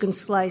that you can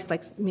slice,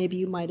 like maybe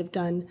you might have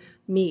done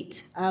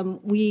meat.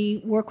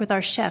 We work with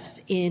our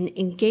chefs in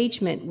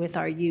engagement with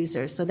our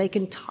users so they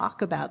can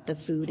talk about the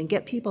food and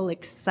get people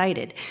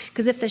excited.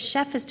 Because if the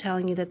chef is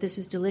telling you that this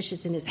is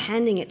delicious and is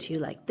handing it to you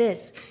like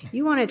this,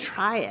 you want to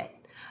try it.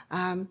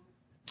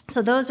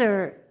 So those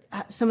are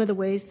some of the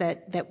ways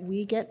that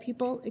we get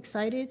people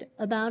excited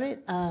about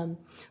it,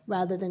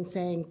 rather than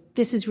saying,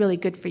 this is really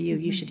good for you,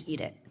 you should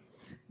eat it.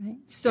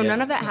 So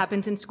none of that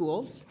happens in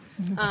schools.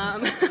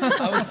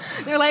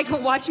 They're like,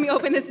 watch me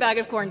open this bag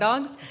of corn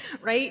dogs,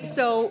 right?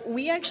 So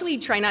we actually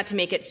try not to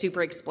make it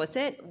super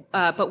explicit,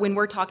 but when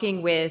we're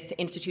talking with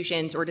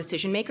institutions or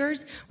decision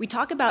makers, we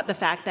talk about the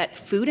fact that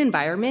food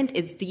environment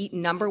is the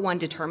number one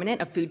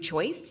determinant of food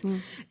choice.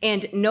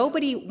 And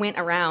nobody went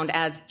around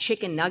as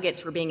chicken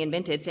nuggets were being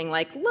invented saying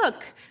like,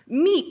 look,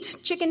 meat,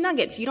 chicken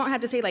nuggets. You don't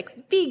have to say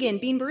like vegan,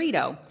 bean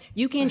burrito.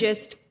 You can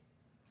just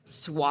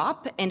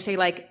swap and say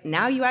like,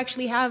 now you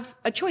actually have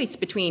a choice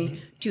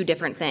between two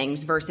different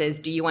things versus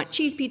do you want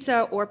cheese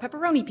pizza or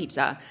pepperoni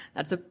pizza?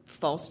 That's a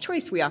false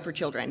choice we offer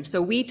children.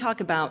 So we talk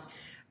about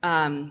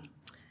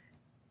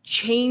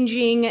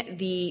changing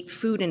the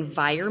food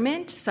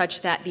environment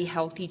such that the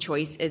healthy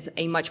choice is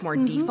a much more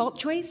default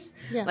choice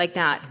like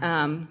that.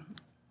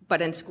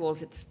 But in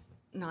schools, it's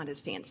not as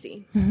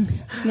fancy.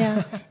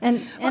 Yeah,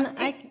 and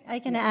I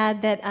can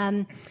add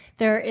that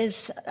there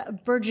is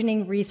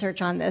burgeoning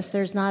research on this.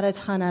 There's not a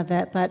ton of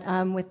it, but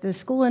with the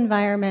school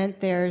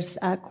environment, there's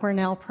a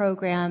Cornell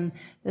program,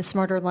 the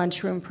Smarter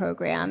Lunchroom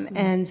program,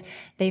 and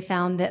they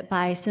found that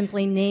by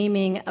simply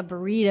naming a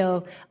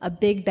burrito a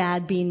big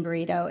bad bean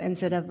burrito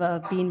instead of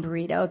a bean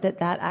burrito,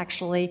 that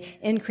actually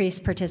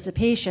increased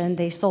participation.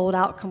 They sold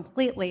out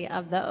completely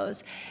of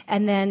those.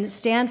 And then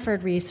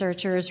Stanford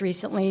researchers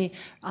recently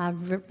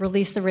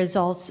released the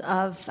results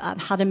of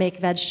how to make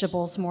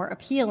vegetables more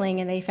appealing,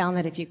 and they found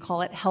that if you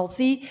call it healthy,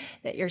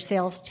 that your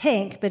sales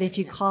tank, but if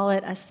you call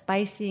it a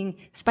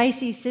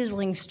spicy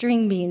sizzling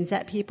string beans,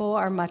 that people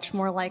are much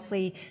more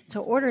likely to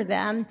order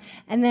them.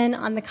 And then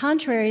on the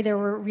contrary, there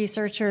were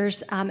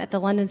researchers at the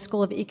London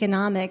School of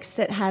Economics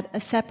that had a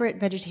separate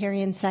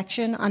vegetarian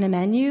section on a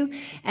menu,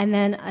 and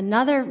then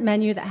another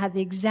menu that had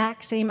the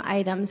exact same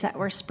items that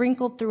were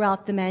sprinkled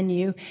throughout the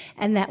menu,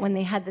 and that when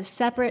they had the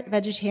separate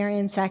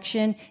vegetarian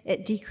section,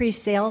 it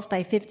decreased sales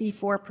by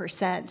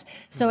 54%.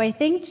 So I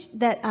think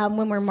that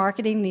when we're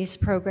marketing these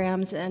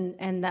programs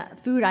and the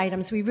food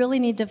items, we really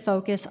need to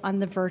focus on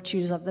the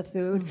virtues of the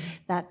food,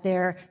 that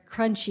they're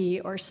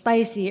crunchy or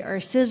spicy or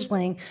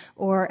sizzling,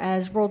 or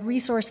as World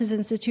Resources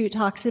Institute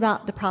talks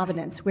about, the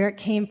provenance, where it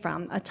came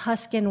from, a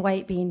Tuscan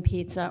white bean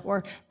pizza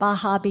or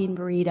Baja bean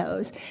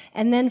burritos.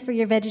 And then for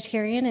your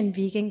vegetarian and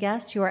vegan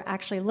guests who are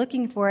actually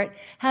looking for it,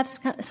 have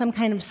some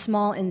kind of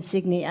small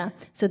insignia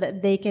so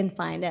that they can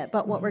find it.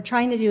 But what we're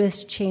trying to do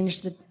is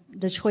change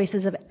the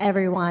choices of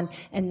everyone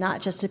and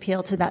not just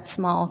appeal to that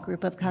small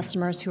group of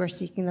customers who are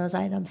seeking those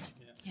items.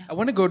 Yeah. I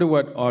want to go to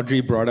what Audrey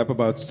brought up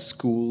about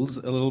schools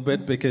a little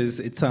bit, because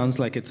it sounds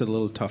like it's a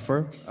little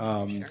tougher.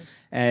 Sure.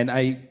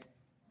 And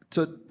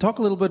so talk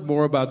a little bit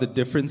more about the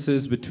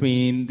differences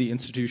between the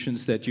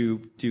institutions that you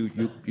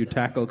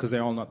tackle, because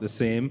they're all not the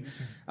same.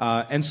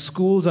 And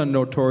schools are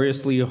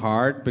notoriously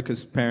hard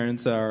because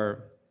parents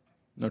are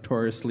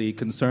notoriously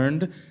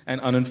concerned and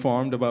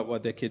uninformed about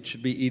what their kids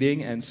should be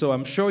eating. And so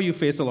I'm sure you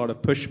face a lot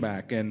of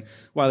pushback. And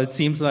while it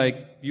seems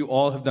like you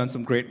all have done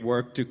some great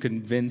work to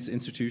convince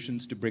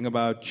institutions to bring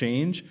about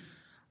change,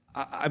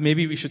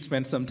 maybe we should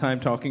spend some time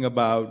talking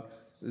about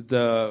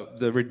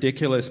the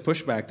ridiculous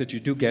pushback that you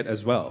do get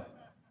as well.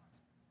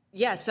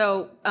 Yeah,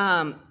 so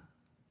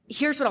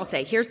here's what I'll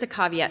say. Here's the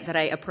caveat that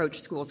I approach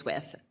schools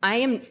with. I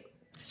am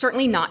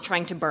certainly not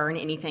trying to burn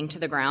anything to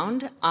the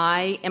ground.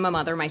 I am a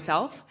mother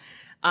myself.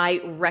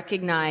 I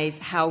recognize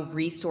how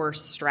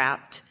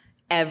resource-strapped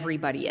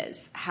everybody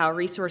is, how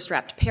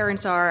resource-strapped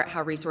parents are,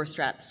 how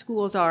resource-strapped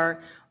schools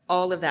are,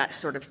 all of that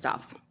sort of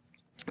stuff.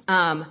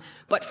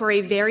 But for a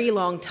very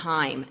long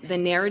time, the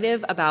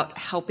narrative about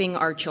helping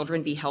our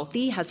children be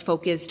healthy has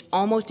focused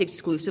almost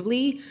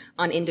exclusively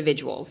on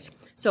individuals.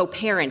 So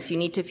parents, you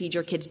need to feed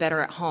your kids better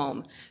at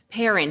home.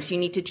 Parents, you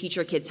need to teach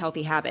your kids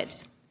healthy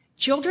habits.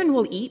 Children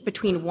will eat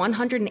between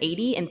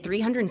 180 and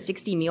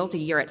 360 meals a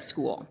year at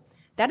school.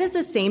 That is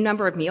the same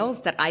number of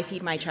meals that I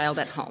feed my child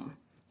at home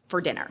for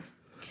dinner.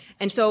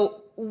 And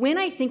so when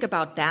I think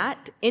about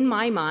that, in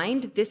my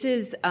mind, this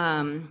is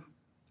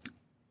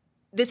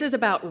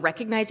about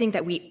recognizing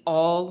that we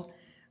all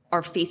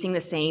are facing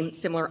the same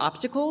similar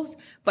obstacles,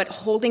 but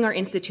holding our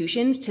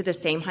institutions to the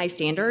same high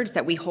standards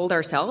that we hold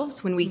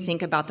ourselves when we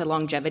think about the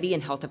longevity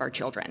and health of our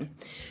children.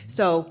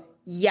 So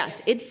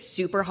yes, it's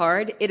super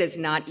hard. It is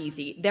not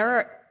easy.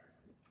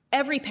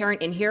 Every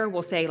parent in here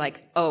will say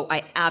like, oh,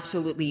 I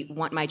absolutely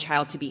want my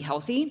child to be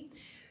healthy.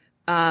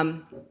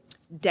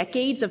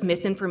 Decades of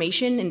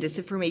misinformation and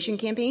disinformation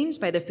campaigns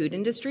by the food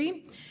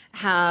industry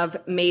have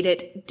made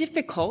it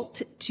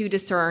difficult to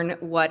discern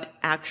what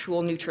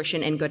actual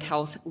nutrition and good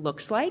health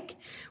looks like.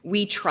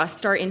 We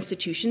trust our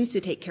institutions to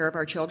take care of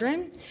our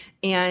children,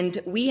 and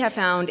we have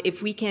found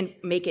if we can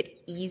make it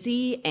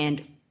easy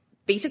and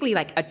basically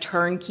like a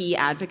turnkey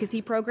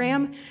advocacy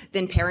program,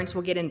 then parents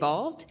will get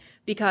involved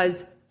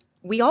because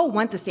we all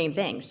want the same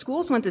thing.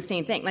 Schools want the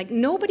same thing. Like,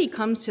 nobody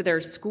comes to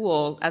their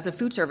school as a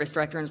food service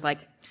director and is like,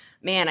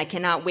 man, I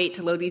cannot wait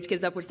to load these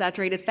kids up with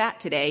saturated fat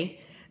today.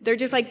 They're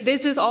just like,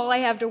 this is all I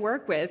have to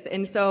work with.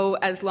 And so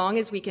as long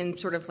as we can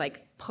sort of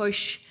like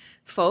push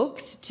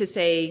folks to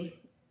say,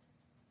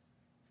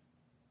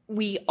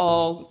 we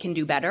all can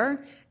do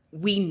better,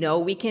 we know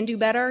we can do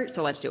better,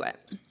 so let's do it.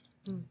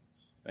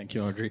 Thank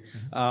you, Audrey.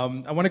 I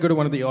want to go to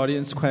one of the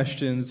audience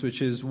questions,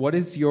 which is, what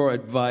is your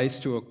advice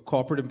to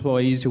corporate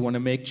employees who want to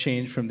make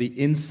change from the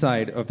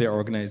inside of their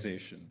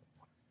organization?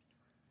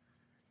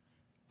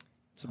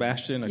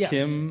 Sebastian or Yes.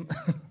 Kim?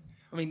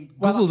 I mean,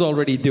 Google's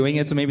already doing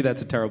it, so maybe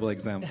that's a terrible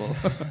example.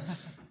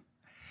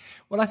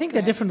 Well, I think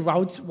there are different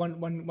routes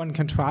one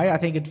can try. I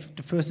think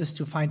the first is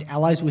to find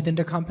allies within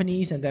the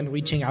companies and then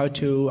reaching out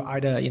to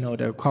either,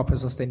 the corporate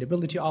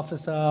sustainability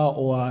officer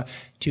or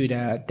to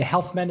the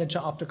health manager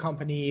of the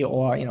company,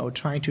 or,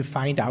 trying to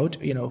find out,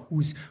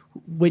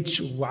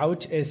 which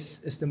route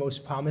is the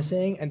most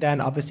promising. And then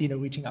obviously,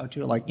 reaching out to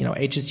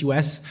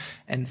HSUS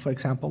and, for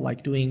example,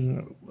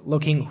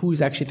 looking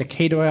who's actually the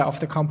caterer of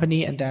the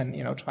company, and then,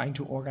 trying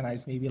to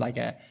organize maybe like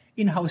a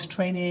in-house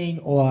training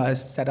or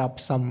set up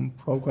some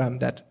program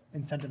that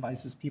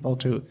incentivizes people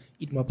to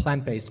eat more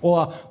plant-based,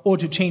 or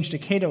to change the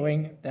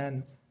catering,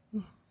 then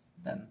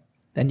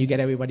you get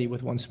everybody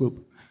with one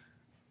swoop.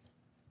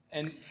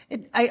 And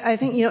I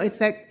think it's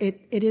that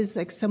it is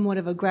like somewhat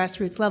of a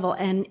grassroots level,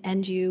 and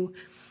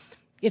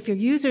if your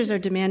users are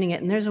demanding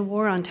it, and there's a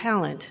war on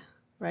talent,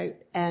 right?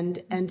 And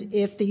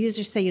if the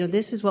users say,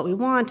 this is what we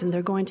want, and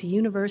they're going to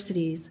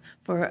universities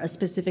for a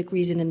specific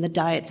reason in the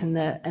diets and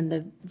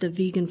the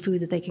vegan food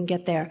that they can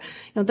get there,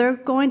 they're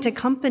going to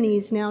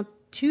companies now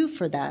too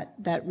for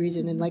that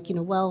reason, and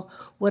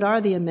what are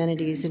the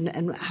amenities,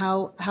 and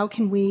how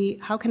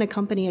can a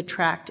company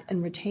attract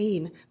and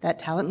retain that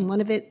talent? And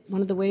one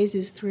of the ways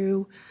is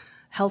through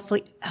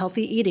healthy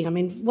eating. I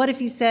mean, what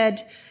if you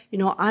said,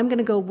 I'm going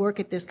to go work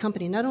at this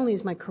company. Not only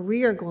is my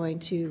career going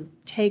to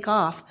take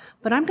off,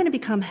 but I'm going to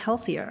become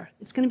healthier.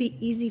 It's going to be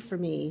easy for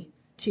me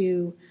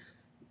to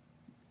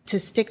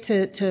stick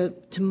to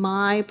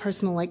my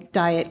personal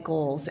diet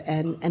goals,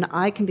 and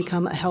I can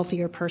become a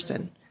healthier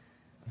person.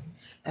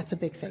 That's a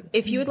big thing.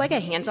 If you would like a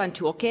hands-on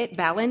toolkit,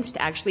 Balanced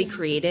actually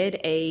created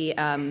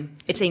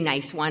it's a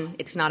nice one.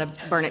 It's not a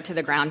burn it to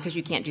the ground, because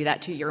you can't do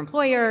that to your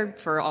employer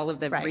for all of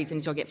the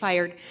reasons you'll get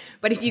fired.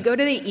 But if you go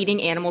to the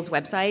Eating Animals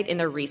website in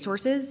their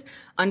resources,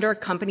 under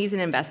companies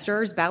and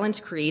investors,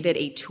 Balanced created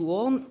a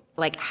tool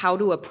like how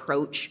to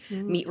approach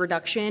meat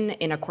reduction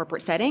in a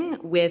corporate setting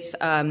with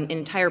an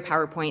entire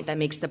PowerPoint that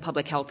makes the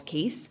public health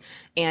case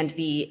and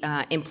the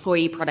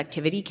employee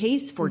productivity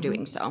case for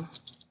doing so.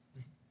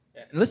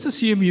 Let's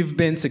assume you've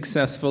been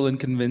successful in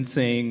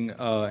convincing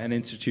an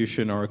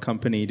institution or a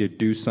company to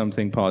do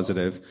something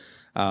positive.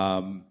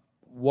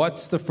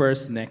 What's the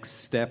first next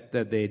step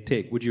that they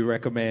take? Would you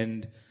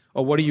recommend,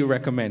 or what do you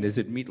recommend? Is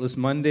it Meatless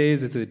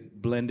Mondays? Is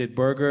it blended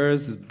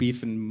burgers? Is it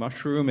beef and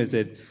mushroom? Is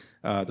it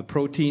the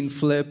protein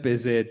flip?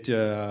 Is it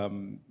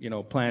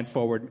plant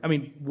forward? I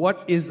mean,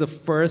 what is the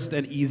first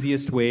and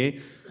easiest way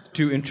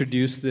to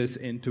introduce this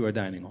into a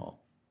dining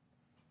hall?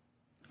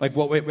 Like,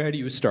 where do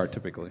you start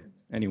typically?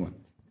 Anyone?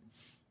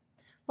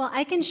 Well,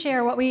 I can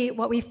share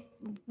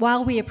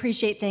while we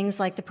appreciate things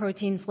like the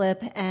protein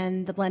flip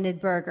and the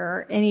blended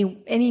burger,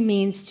 any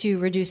means to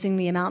reducing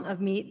the amount of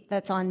meat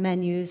that's on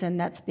menus and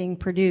that's being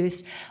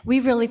produced,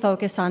 we really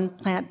focus on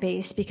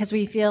plant-based because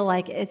we feel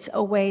like it's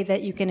a way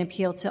that you can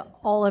appeal to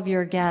all of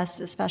your guests,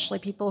 especially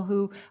people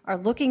who are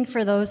looking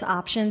for those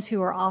options,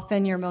 who are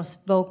often your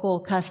most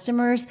vocal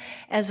customers,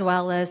 as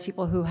well as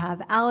people who have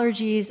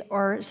allergies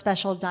or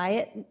special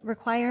diet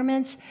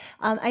requirements.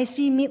 I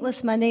see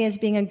Meatless Monday as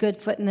being a good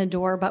foot in the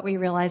door, but we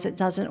realize it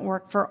doesn't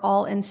work for all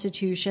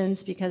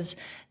institutions because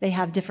they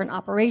have different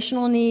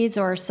operational needs,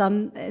 or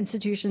some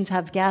institutions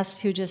have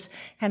guests who just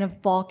kind of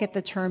balk at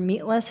the term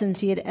meatless and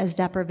see it as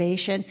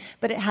deprivation.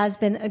 But it has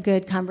been a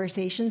good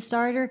conversation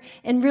starter.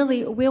 And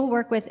really, we'll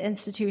work with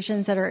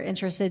institutions that are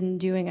interested in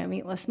doing a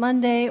Meatless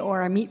Monday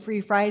or a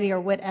Meat-Free Friday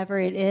or whatever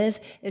it is.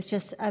 It's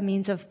just a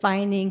means of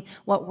finding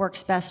what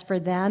works best for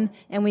them.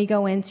 And we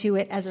go into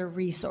it as a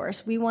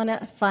resource. We want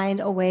to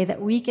find a way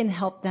that we can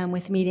help them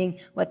with meeting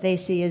what they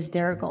see as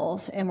their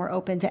goals. And we're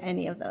open to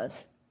any of those.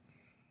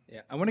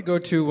 Yeah, I want to go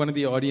to one of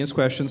the audience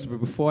questions, but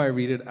before I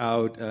read it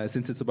out,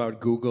 since it's about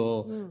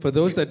Google, for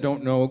those that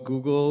don't know,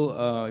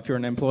 Google, if you're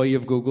an employee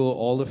of Google,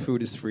 all the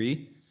food is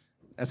free.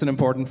 That's an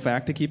important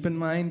fact to keep in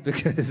mind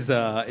because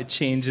it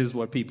changes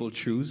what people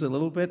choose a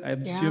little bit,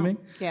 I'm assuming.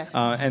 Yes.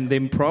 And they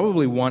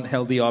probably want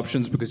healthy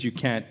options because you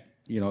can't,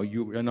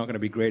 you're not going to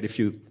be great if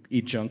you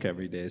eat junk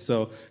every day.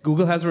 So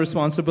Google has a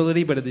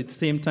responsibility, but at the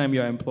same time,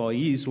 your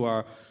employees, who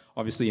are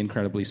obviously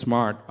incredibly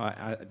smart,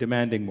 are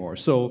demanding more.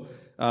 So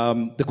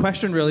the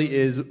question really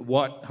is,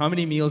 how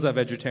many meals are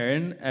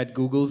vegetarian at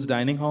Google's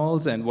dining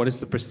halls, and what is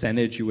the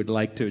percentage you would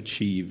like to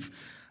achieve?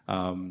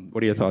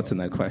 What are your thoughts on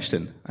that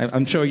question?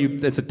 I'm sure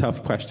that's a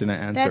tough question to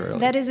answer.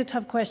 That is a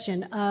tough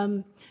question.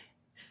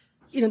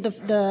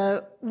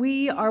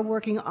 we are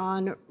working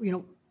on,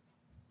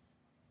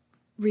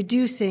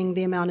 reducing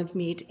the amount of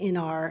meat in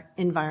our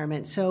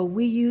environment. So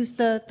we use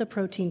the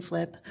protein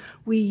flip.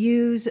 We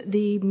use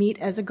the meat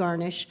as a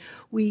garnish.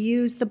 We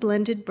use the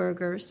blended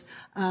burgers.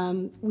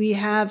 We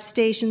have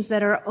stations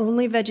that are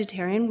only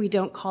vegetarian. We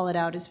don't call it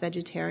out as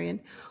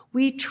vegetarian.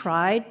 We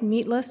tried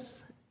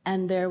meatless,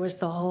 and there was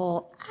the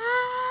whole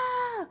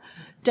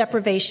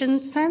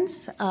deprivation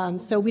sense.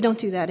 So we don't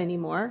do that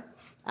anymore.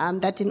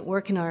 That didn't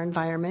work in our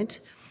environment.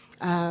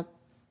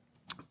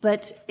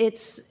 But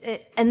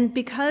and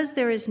because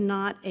there is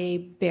not a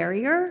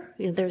barrier,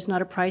 there's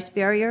not a price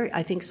barrier,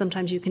 I think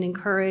sometimes you can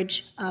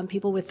encourage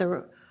people with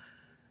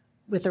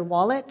their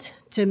wallet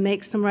to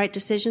make some right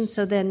decisions.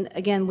 So then,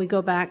 again, we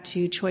go back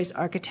to choice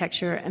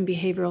architecture and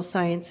behavioral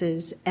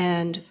sciences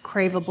and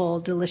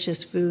craveable,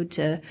 delicious food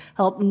to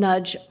help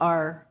nudge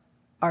our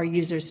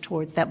users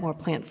towards that more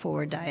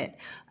plant-forward diet.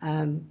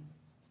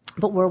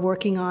 But we're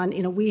working on,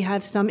 we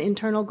have some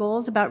internal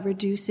goals about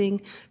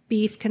reducing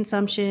beef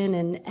consumption,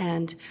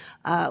 and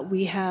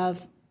we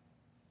have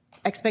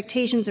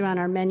expectations around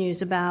our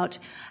menus about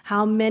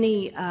how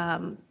many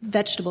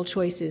vegetable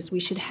choices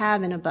we should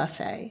have in a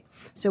buffet.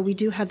 So we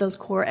do have those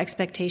core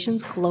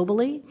expectations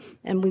globally,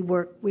 and we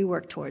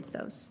work towards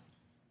those.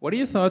 What are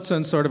your thoughts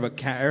on sort of a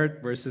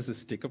carrot versus a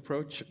stick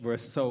approach?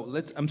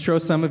 I'm sure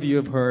some of you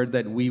have heard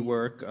that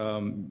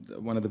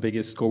WeWork, one of the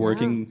biggest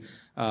co-working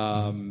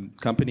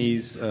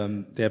companies,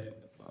 they have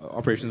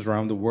operations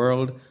around the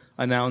world,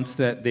 announced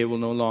that they will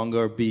no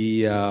longer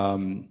be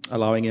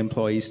allowing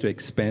employees to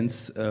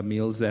expense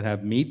meals that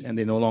have meat, and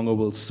they no longer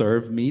will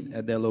serve meat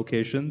at their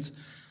locations,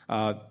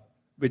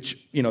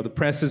 which, the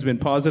press has been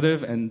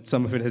positive and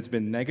some of it has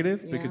been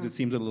negative because it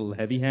seems a little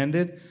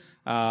heavy-handed.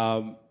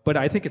 But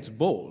I think it's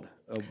bold.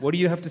 What do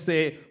you have to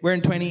say? We're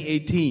in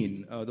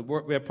 2018.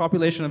 We have a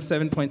population of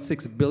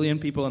 7.6 billion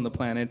people on the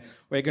planet.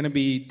 We're going to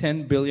be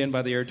 10 billion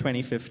by the year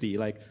 2050.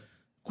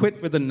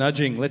 Quit with the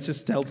nudging. Let's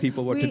just tell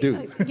people what to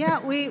do.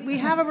 We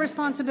have a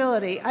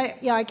responsibility.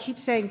 I keep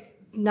saying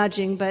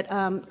nudging, but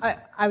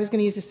I was going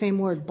to use the same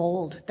word,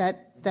 bold.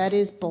 That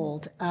is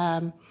bold.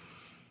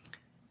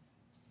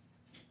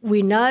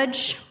 We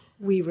nudge.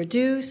 We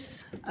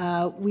reduce.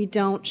 We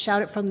don't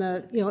shout it from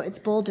the. It's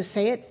bold to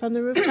say it from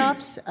the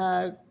rooftops.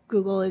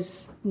 Google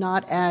is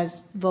not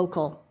as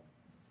vocal,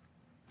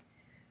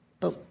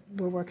 but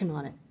we're working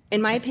on it.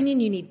 In my opinion,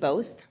 you need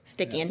both,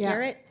 stick and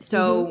carrot.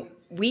 So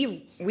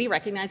we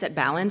recognize at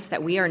Balance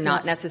that we are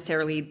not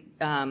necessarily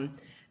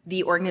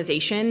the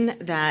organization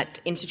that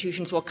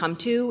institutions will come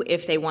to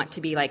if they want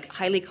to be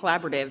highly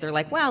collaborative. They're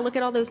like, wow, look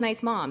at all those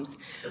nice moms.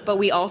 But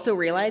we also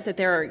realize that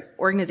there are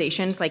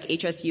organizations like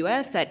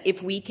HSUS that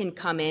if we can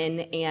come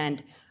in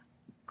and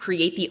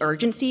create the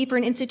urgency for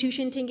an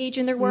institution to engage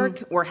in their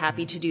work, we're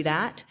happy to do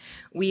that.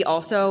 We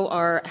also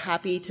are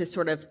happy to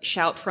sort of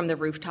shout from the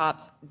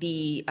rooftops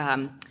the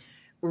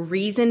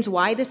reasons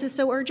why this is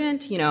so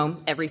urgent.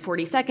 Every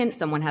 40 seconds,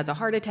 someone has a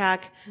heart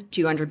attack,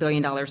 $200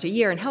 billion a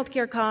year in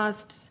healthcare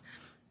costs,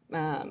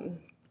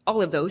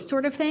 all of those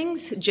sort of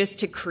things, just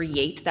to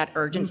create that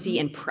urgency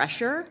and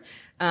pressure.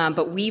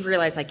 But we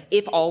realized,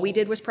 if all we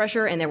did was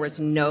pressure and there was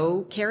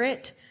no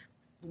carrot,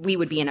 we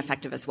would be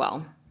ineffective as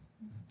well.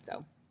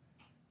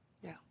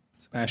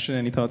 Sebastian,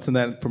 any thoughts on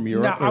that from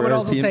your I would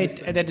also say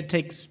that it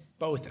takes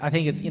both. I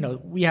think it's,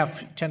 we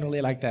have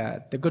generally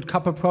the good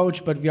cop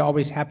approach, but we're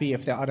always happy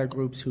if there are other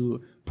groups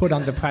who put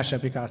on the pressure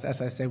because,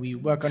 as I say, we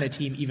work on a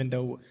team even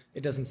though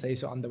it doesn't say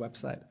so on the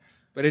website.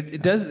 But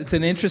it's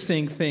an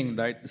interesting thing,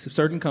 right? So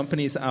certain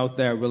companies out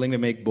there are willing to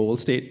make bold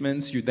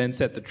statements. You then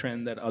set the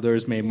trend that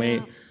others may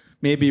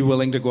be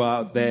willing to go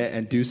out there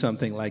and do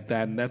something like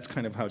that. And that's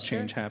kind of how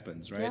change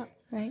happens, right? Yeah.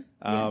 Right.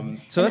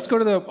 So let's go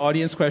to the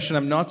audience question.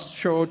 I'm not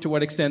sure to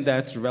what extent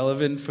that's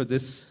relevant for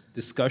this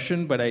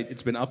discussion, but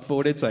it's been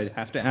upvoted, so I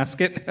have to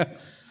ask it.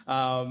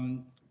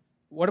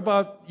 What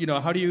about,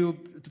 how do you,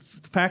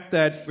 the fact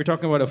that we're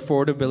talking about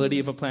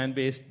affordability of a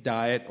plant-based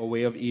diet or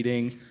way of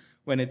eating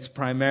when it's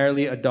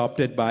primarily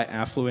adopted by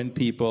affluent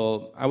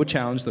people? I would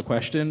challenge the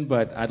question,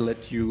 but I'd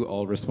let you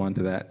all respond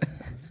to that.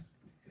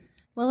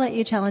 We'll let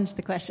you challenge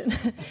the question.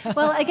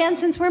 Well, again,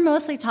 since we're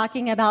mostly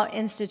talking about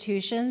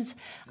institutions,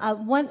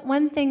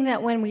 one thing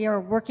that when we are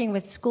working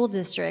with school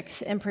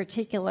districts in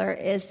particular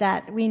is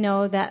that we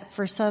know that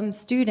for some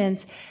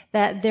students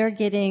that they're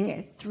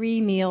getting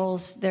 3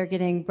 meals, they're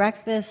getting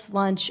breakfast,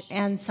 lunch,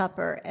 and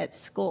supper at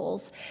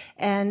schools.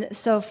 And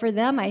so for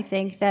them, I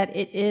think that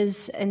it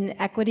is an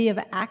equity of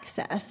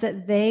access,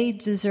 that they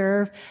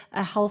deserve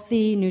a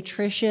healthy,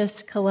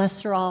 nutritious,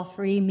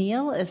 cholesterol-free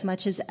meal as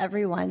much as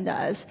everyone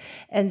does.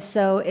 And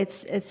so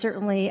it's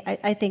certainly,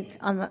 I think,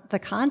 on the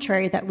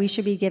contrary, that we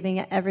should be giving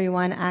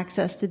everyone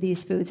access to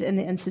these foods in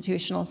the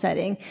institutional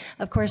setting.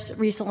 Of course,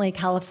 recently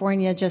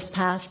California just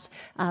passed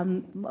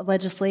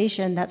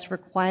legislation that's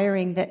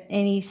requiring that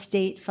any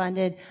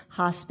state-funded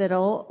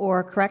hospital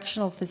or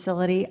correctional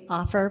facility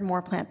offer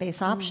more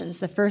plant-based options,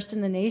 the first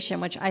in the nation,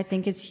 which I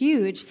think is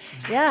huge.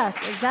 Yes,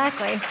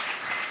 exactly.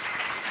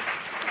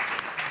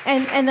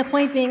 And the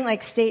point being,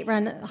 like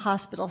state-run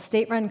hospitals,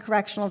 state-run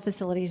correctional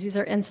facilities, these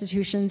are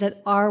institutions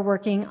that are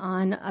working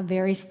on a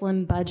very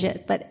slim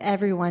budget, but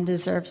everyone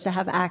deserves to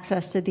have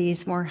access to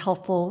these more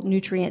healthful,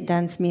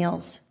 nutrient-dense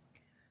meals.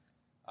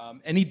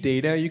 Any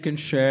data you can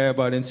share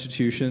about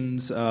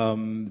institutions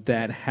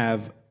that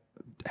have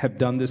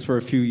done this for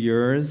a few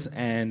years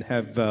and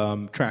have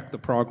tracked the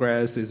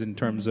progress, is in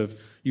terms of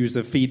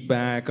user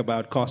feedback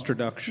about cost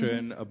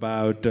reduction,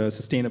 about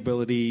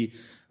sustainability,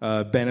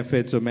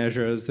 benefits or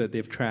measures that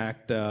they've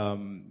tracked?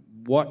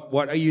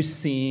 What are you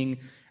seeing,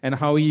 and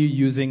how are you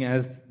using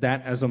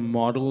that as a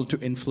model to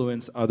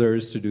influence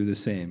others to do the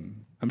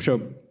same? I'm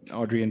sure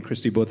Audrey and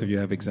Christy, both of you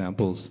have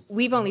examples.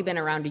 We've only been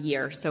around a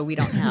year, so we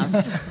don't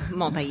have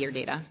multi-year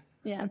data.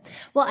 Yeah.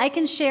 Well, I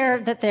can share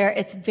that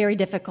it's very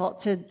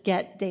difficult to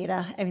get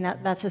data. I mean,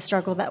 that's a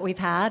struggle that we've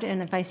had.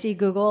 And if I see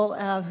Google,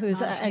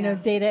 who's, I know,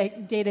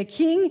 data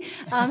king,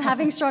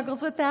 having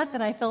struggles with that,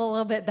 then I feel a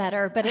little bit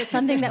better. But it's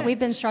something that we've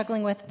been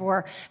struggling with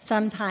for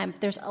some time.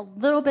 There's a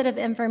little bit of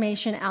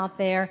information out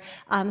there.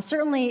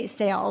 Certainly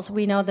sales.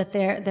 We know that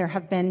there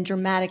have been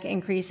dramatic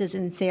increases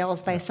in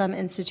sales by some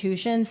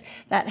institutions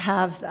that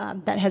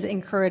has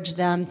encouraged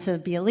them to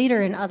be a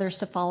leader and others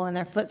to follow in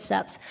their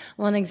footsteps.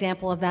 One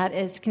example of that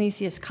is Canisius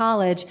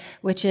College,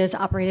 which is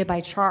operated by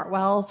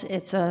Chartwells.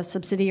 It's a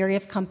subsidiary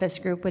of Compass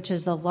Group, which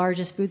is the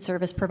largest food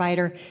service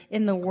provider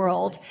in the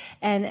world.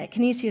 And at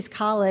Canisius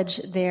College,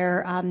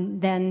 their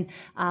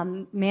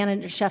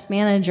chef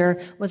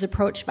manager was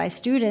approached by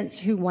students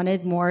who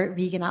wanted more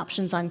vegan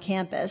options on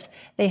campus.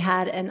 They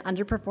had an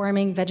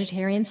underperforming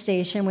vegetarian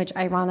station, which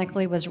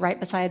ironically was right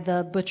beside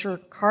the butcher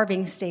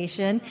carving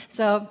station.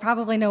 So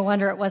probably no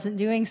wonder it wasn't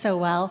doing so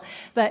well.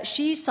 But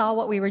she saw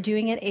what we were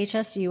doing at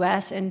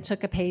HSUS and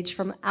took a page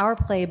from our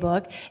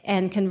playbook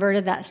and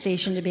converted that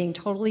station to being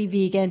totally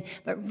vegan,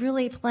 but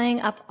really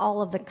playing up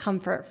all of the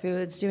comfort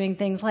foods, doing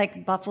things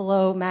like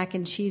buffalo mac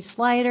and cheese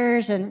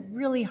sliders and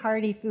really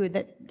hearty food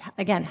that,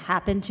 again,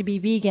 happened to be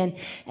vegan.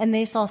 And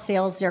they saw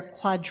sales there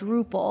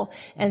quadruple.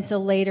 And so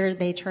later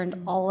they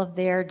turned all of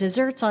their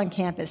desserts on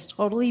campus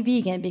totally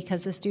vegan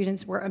because the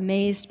students were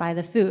amazed by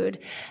the food.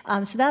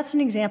 So that's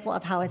an example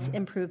of how it's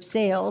improved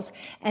sales.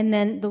 And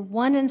then the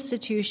one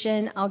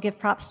institution, I'll give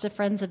props to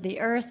Friends of the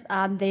Earth.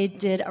 They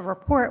did a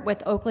report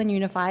with Oakland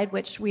Unified,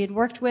 which we had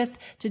worked with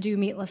to do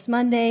Meatless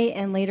Monday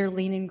and later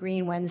Lean and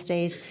Green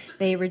Wednesdays.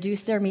 They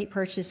reduced their meat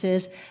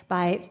purchases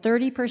by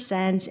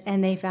 30%,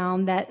 and they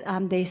found that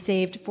they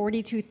saved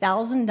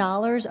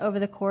 $42,000 over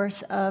the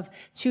course of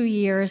 2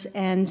 years,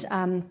 and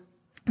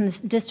the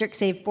district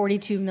saved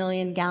 42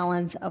 million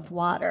gallons of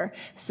water.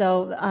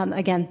 So,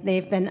 again,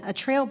 they've been a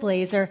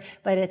trailblazer,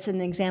 but it's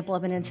an example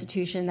of an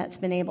institution that's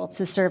been able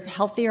to serve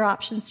healthier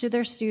options to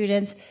their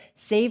students,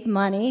 save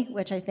money,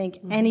 which I think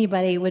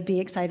anybody would be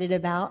excited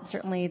about,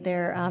 certainly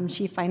their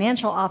chief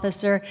financial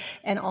officer,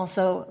 and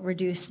also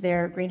reduce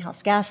their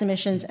greenhouse gas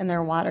emissions and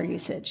their water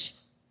usage.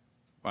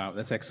 Wow,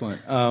 that's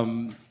excellent.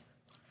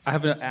 I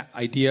have an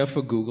idea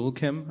for Google,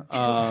 Kim,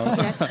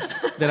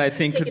 that I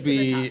think could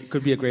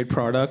be a great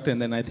product,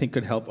 and then I think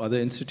could help other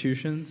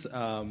institutions.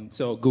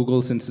 So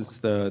Google, since it's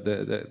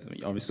the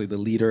obviously the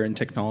leader in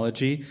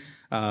technology,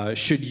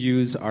 should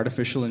use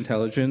artificial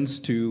intelligence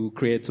to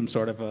create some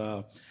sort of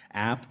a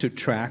app to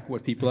track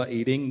what people are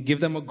eating. Give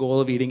them a goal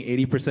of eating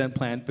 80%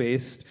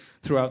 plant-based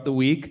throughout the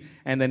week,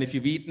 and then if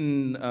you've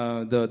eaten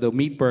the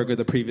meat burger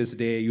the previous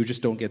day, you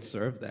just don't get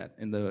served that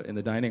in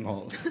the dining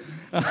halls.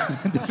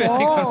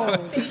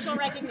 Facial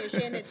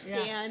recognition, it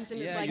scans,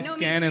 and it's like, no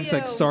meat scan, and it's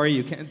like, sorry,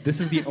 you can't. This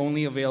is the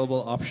only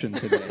available option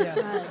today.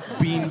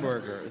 Bean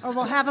burgers. Or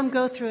we'll have them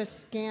go through a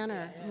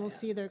scanner, and we'll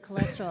see their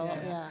cholesterol.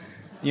 Yeah.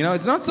 You know,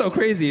 it's not so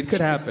crazy. It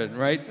could happen,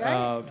 right?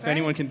 If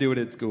anyone can do it,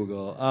 it's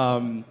Google.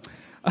 I'm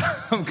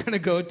going to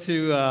go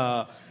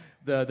to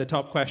the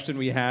top question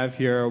we have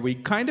here. We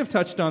kind of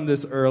touched on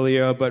this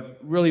earlier, but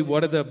really,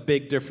 what are the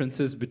big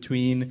differences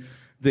between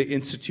the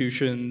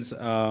institutions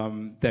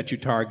that you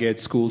target,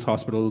 schools,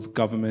 hospitals,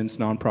 governments,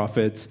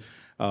 nonprofits,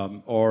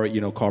 or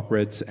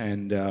corporates,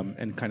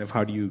 and kind of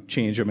how do you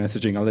change your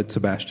messaging? I'll let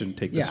Sebastian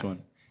take this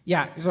one.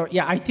 So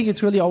I think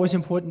it's really always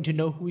important to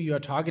know who you're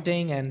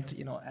targeting, and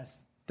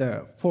as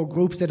the 4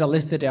 groups that are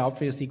listed are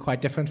obviously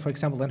quite different. For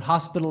example, in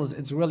hospitals,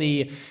 it's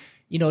really,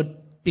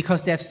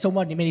 because they have so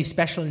many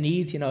special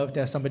needs, if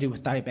there's somebody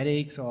with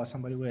diabetics or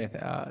somebody with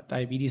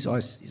diabetes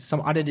or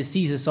some other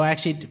diseases. So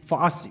actually,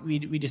 for us, we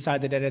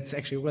decided that it's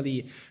actually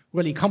really,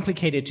 really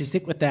complicated to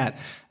stick with that.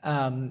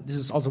 This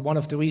is also one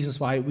of the reasons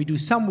why we do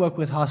some work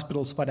with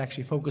hospitals, but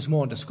actually focus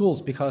more on the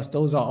schools, because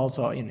those are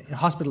also, in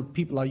hospital,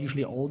 people are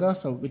usually older,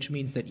 so which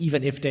means that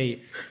even if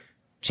they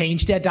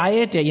change their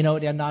diet,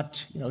 they're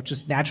not,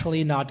 just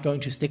naturally not going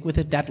to stick with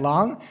it that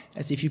long,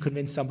 as if you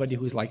convince somebody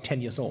who's like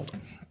 10 years old.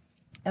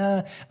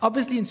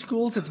 Obviously, in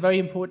schools, it's very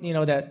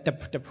important,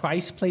 that the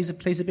price plays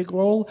a big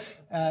role.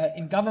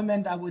 In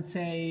government, I would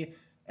say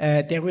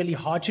they're really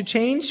hard to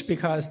change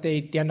because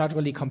they're not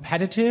really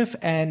competitive.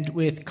 And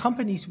with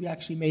companies, we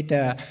actually made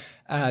the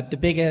the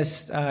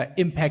biggest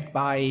impact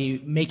by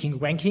making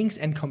rankings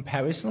and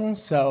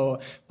comparisons. So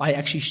by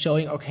actually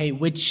showing, okay,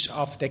 which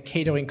of the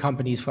catering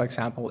companies, for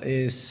example,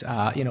 is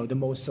the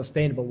most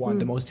sustainable one,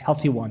 the most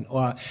healthy one,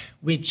 or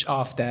which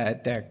of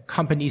the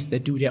companies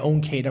that do their own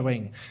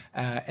catering.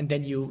 And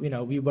then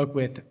we work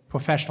with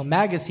professional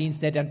magazines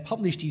that then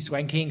publish these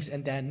rankings.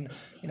 And then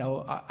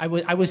I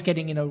was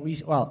getting a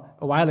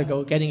while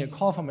ago getting a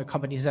call from a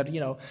company that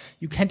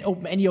you can't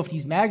open any of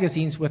these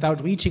magazines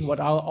without reaching what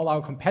all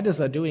our competitors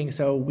are doing.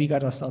 So we got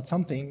to start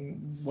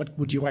something. What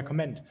would you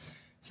recommend?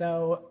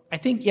 So I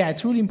think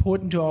it's really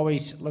important to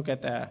always look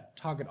at the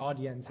target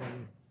audience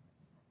and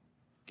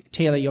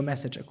tailor your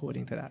message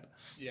according to that.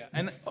 Yeah,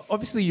 and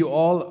obviously you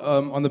all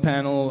on the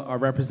panel are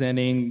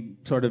representing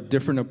sort of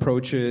different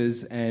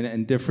approaches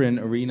and different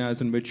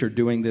arenas in which you're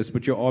doing this,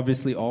 but you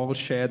obviously all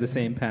share the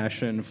same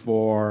passion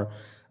for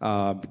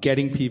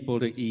getting people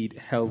to eat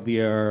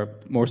healthier,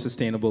 more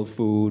sustainable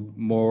food,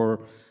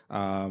 more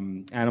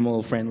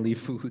animal-friendly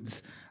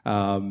foods.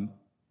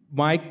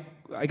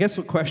 I guess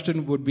the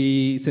question would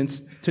be,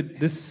 since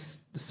this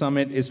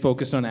summit is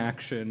focused on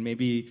action,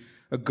 maybe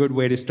a good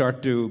way to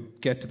start to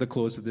get to the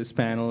close of this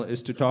panel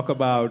is to talk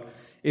about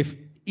if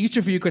each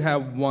of you could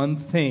have one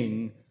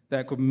thing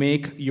that could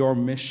make your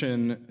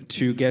mission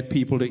to get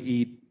people to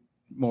eat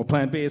more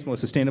plant-based, more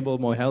sustainable,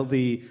 more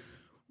healthy,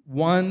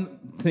 one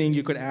thing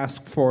you could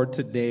ask for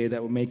today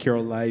that would make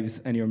your lives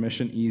and your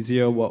mission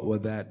easier, what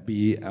would that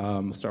be?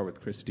 Start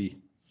with Christy.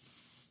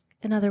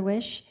 Another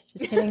wish?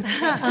 Just kidding.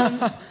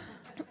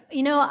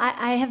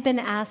 I have been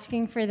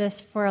asking for this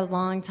for a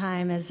long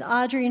time, as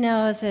Audrey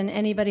knows, and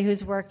anybody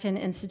who's worked in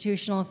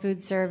institutional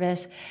food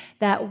service,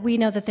 that we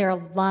know that there are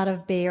a lot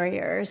of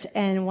barriers,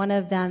 and one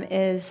of them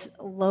is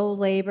low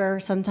labor,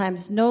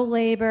 sometimes no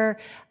labor,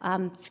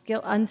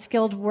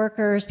 unskilled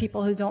workers,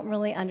 people who don't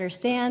really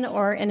understand,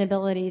 or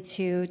inability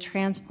to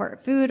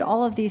transport food,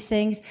 all of these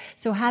things.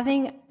 So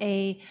having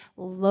a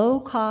low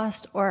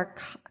cost or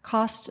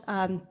cost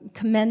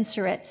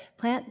commensurate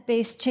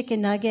plant-based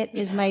chicken nugget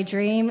is my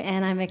dream,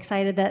 and I'm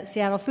excited that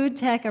Seattle Food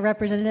Tech, a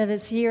representative,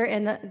 is here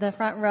in the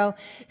front row.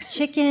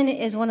 Chicken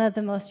is one of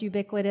the most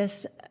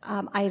ubiquitous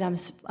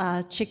items.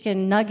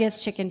 Chicken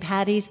nuggets, chicken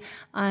patties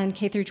on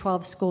K through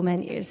 12 school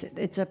menus.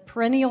 It's a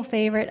perennial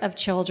favorite of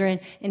children,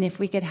 and if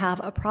we could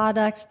have a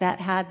product that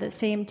had the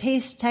same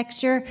taste,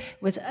 texture,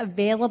 was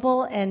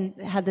available, and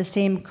had the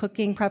same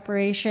cooking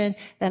preparation,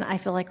 then I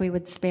feel like we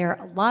would spare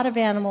a lot of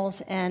animals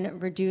and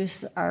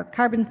reduce our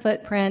carbon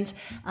footprint,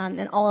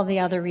 and all of the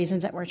other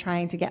reasons that we're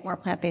trying to get more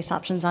plant-based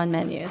options on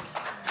menus.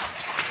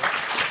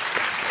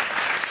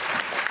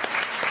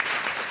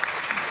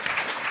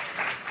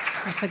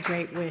 That's a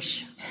great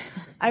wish.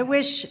 I would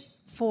wish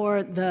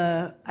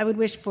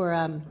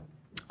for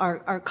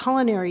our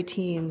culinary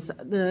teams,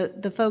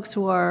 the folks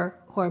who are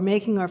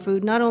making our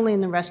food, not only in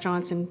the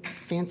restaurants and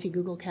fancy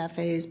Google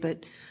cafes,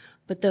 but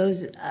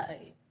those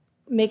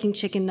making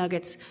chicken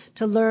nuggets,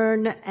 to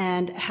learn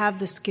and have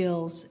the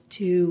skills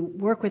to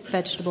work with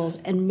vegetables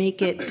and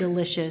make it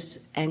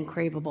delicious and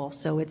craveable.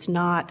 So it's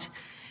not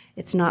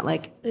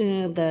like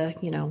the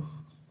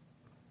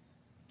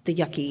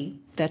yucky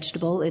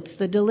vegetable. It's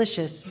the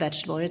delicious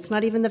vegetable. It's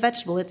not even the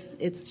vegetable.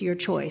 It's your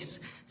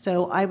choice.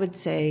 So I would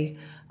say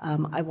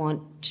I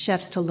want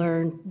chefs to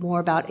learn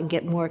more about and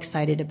get more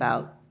excited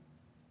about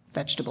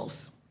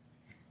vegetables.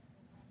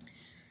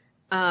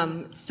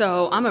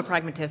 So I'm a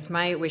pragmatist.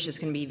 My wish is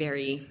going to be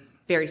very,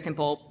 very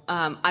simple.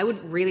 I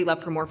would really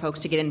love for more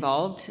folks to get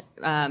involved,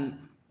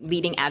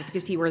 leading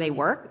advocacy where they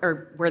work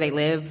or where they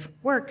live,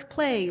 work,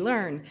 play,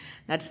 learn.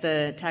 That's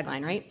the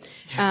tagline,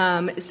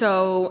 right?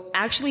 So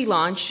actually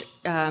launch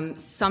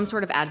some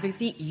sort of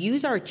advocacy.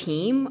 Use our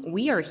team.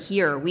 We are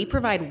here. We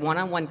provide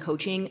one-on-one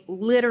coaching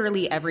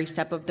literally every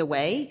step of the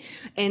way.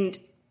 And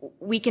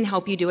we can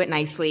help you do it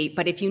nicely.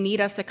 But if you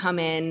need us to come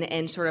in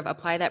and sort of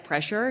apply that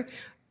pressure,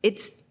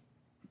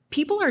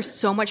 people are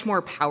so much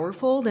more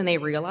powerful than they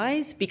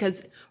realize,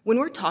 because when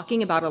we're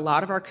talking about a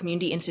lot of our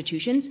community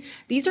institutions,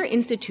 these are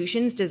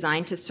institutions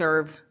designed to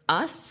serve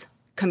us,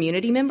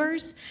 community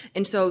members.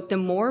 And so the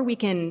more we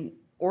can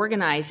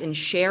organize and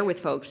share with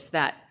folks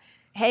that,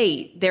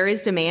 hey, there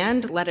is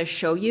demand, let us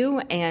show you.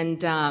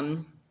 And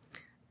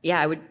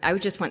I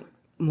would just want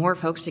more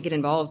folks to get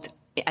involved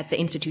at the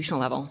institutional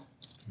level.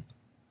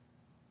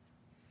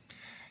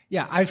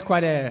 Yeah, I've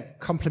quite a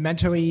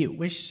complimentary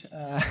wish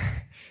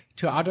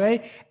to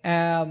Audrey.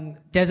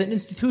 There's an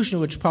institution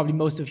which probably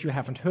most of you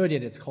haven't heard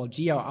yet. It's called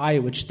GRI,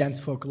 which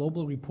stands for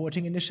Global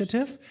Reporting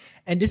Initiative.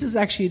 And this is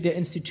actually the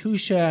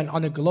institution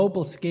on a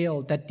global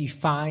scale that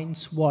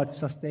defines what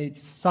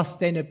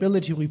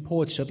sustainability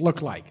reports should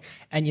look like.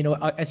 And,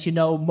 as you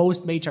know,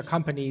 most major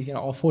companies,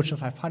 all Fortune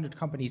 500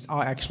 companies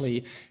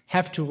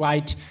have to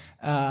write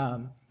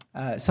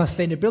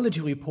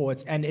sustainability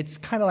reports, and it's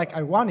kind of like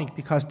ironic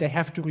because they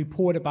have to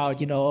report about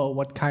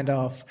what kind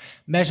of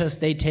measures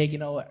they take,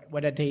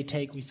 whether they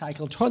take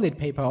recycled toilet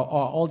paper or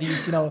all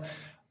these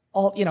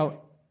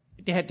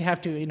they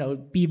have to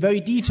be very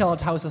detailed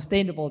how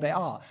sustainable they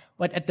are.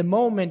 But at the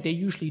moment they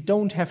usually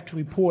don't have to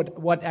report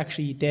what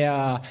actually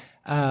their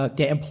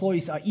their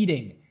employees are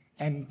eating.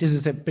 And this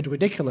is a bit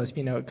ridiculous,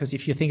 because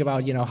if you think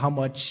about, how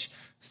much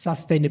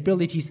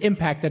sustainability is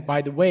impacted by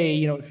the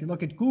way, if you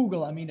look at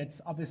Google, it's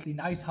obviously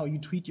nice how you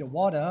treat your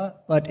water,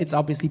 but it's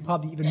obviously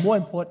probably even more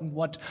important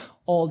what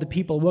all the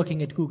people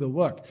working at Google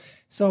work.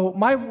 So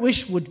my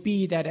wish would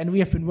be that, and we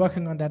have been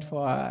working on that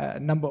for a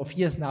number of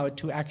years now,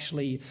 to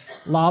actually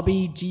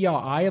lobby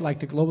GRI, like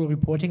the Global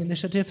Reporting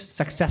Initiative,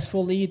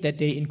 successfully, that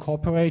they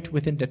incorporate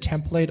within the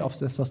template of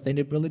the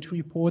sustainability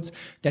reports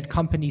that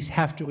companies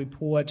have to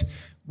report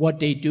what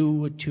they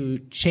do to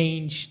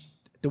change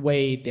the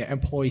way their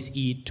employees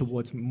eat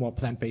towards a more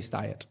plant-based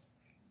diet.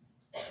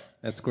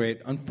 That's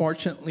great.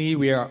 Unfortunately,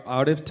 we are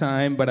out of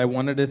time, but I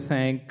wanted to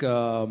thank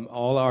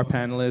all our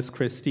panelists,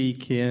 Christy,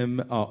 Kim,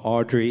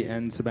 Audrey,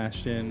 and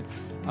Sebastian.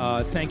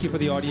 Thank you for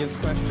the audience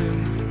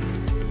questions.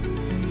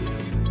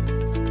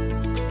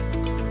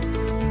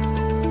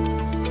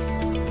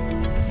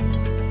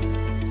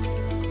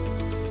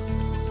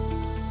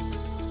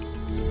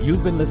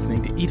 You've been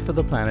listening to Eat for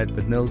the Planet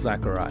with Nil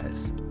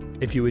Zacharias.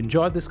 If you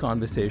enjoyed this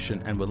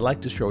conversation and would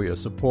like to show your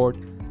support,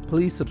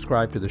 please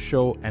subscribe to the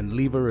show and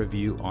leave a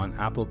review on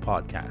Apple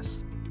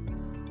Podcasts.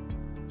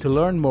 To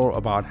learn more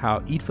about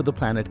how Eat for the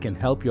Planet can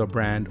help your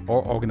brand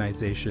or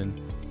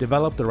organization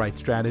develop the right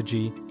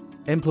strategy,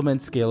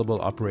 implement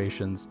scalable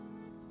operations,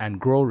 and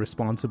grow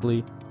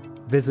responsibly,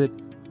 visit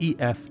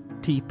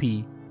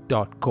EFTP.co.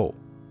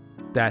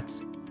 That's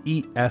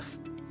EFTP.co.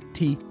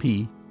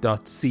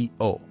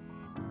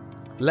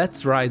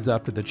 Let's rise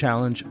up to the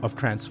challenge of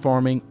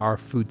transforming our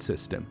food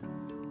system.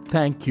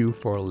 Thank you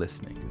for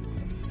listening.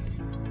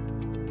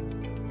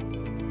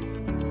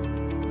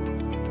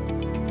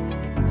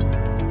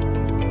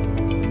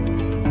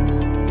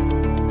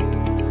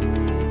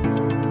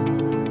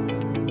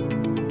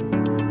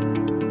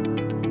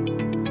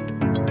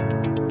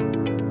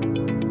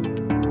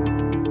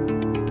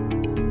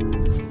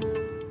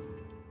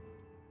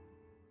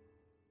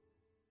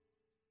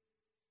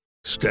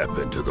 Step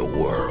into the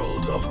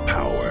world of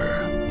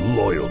power,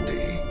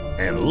 loyalty,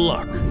 and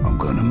luck. I'm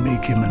gonna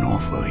make him an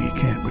offer he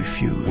can't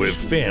refuse. With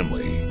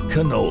family,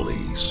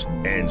 cannolis,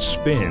 and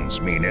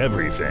spins mean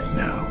everything.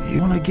 Now, you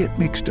wanna get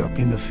mixed up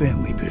in the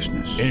family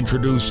business.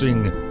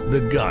 Introducing The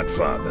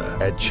Godfather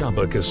at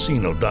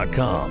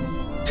ChumbaCasino.com.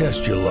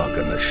 Test your luck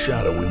in the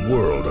shadowy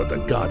world of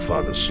The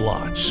Godfather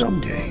slot.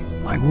 Someday,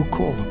 I will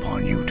call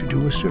upon you to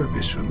do a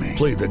service for me.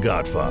 Play The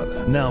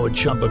Godfather, now at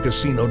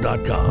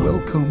ChumbaCasino.com.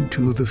 Welcome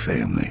to the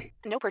family.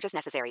 No purchase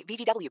necessary.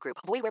 VGW Group.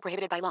 Void where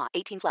prohibited by law.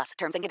 18+.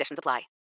 Terms and conditions apply.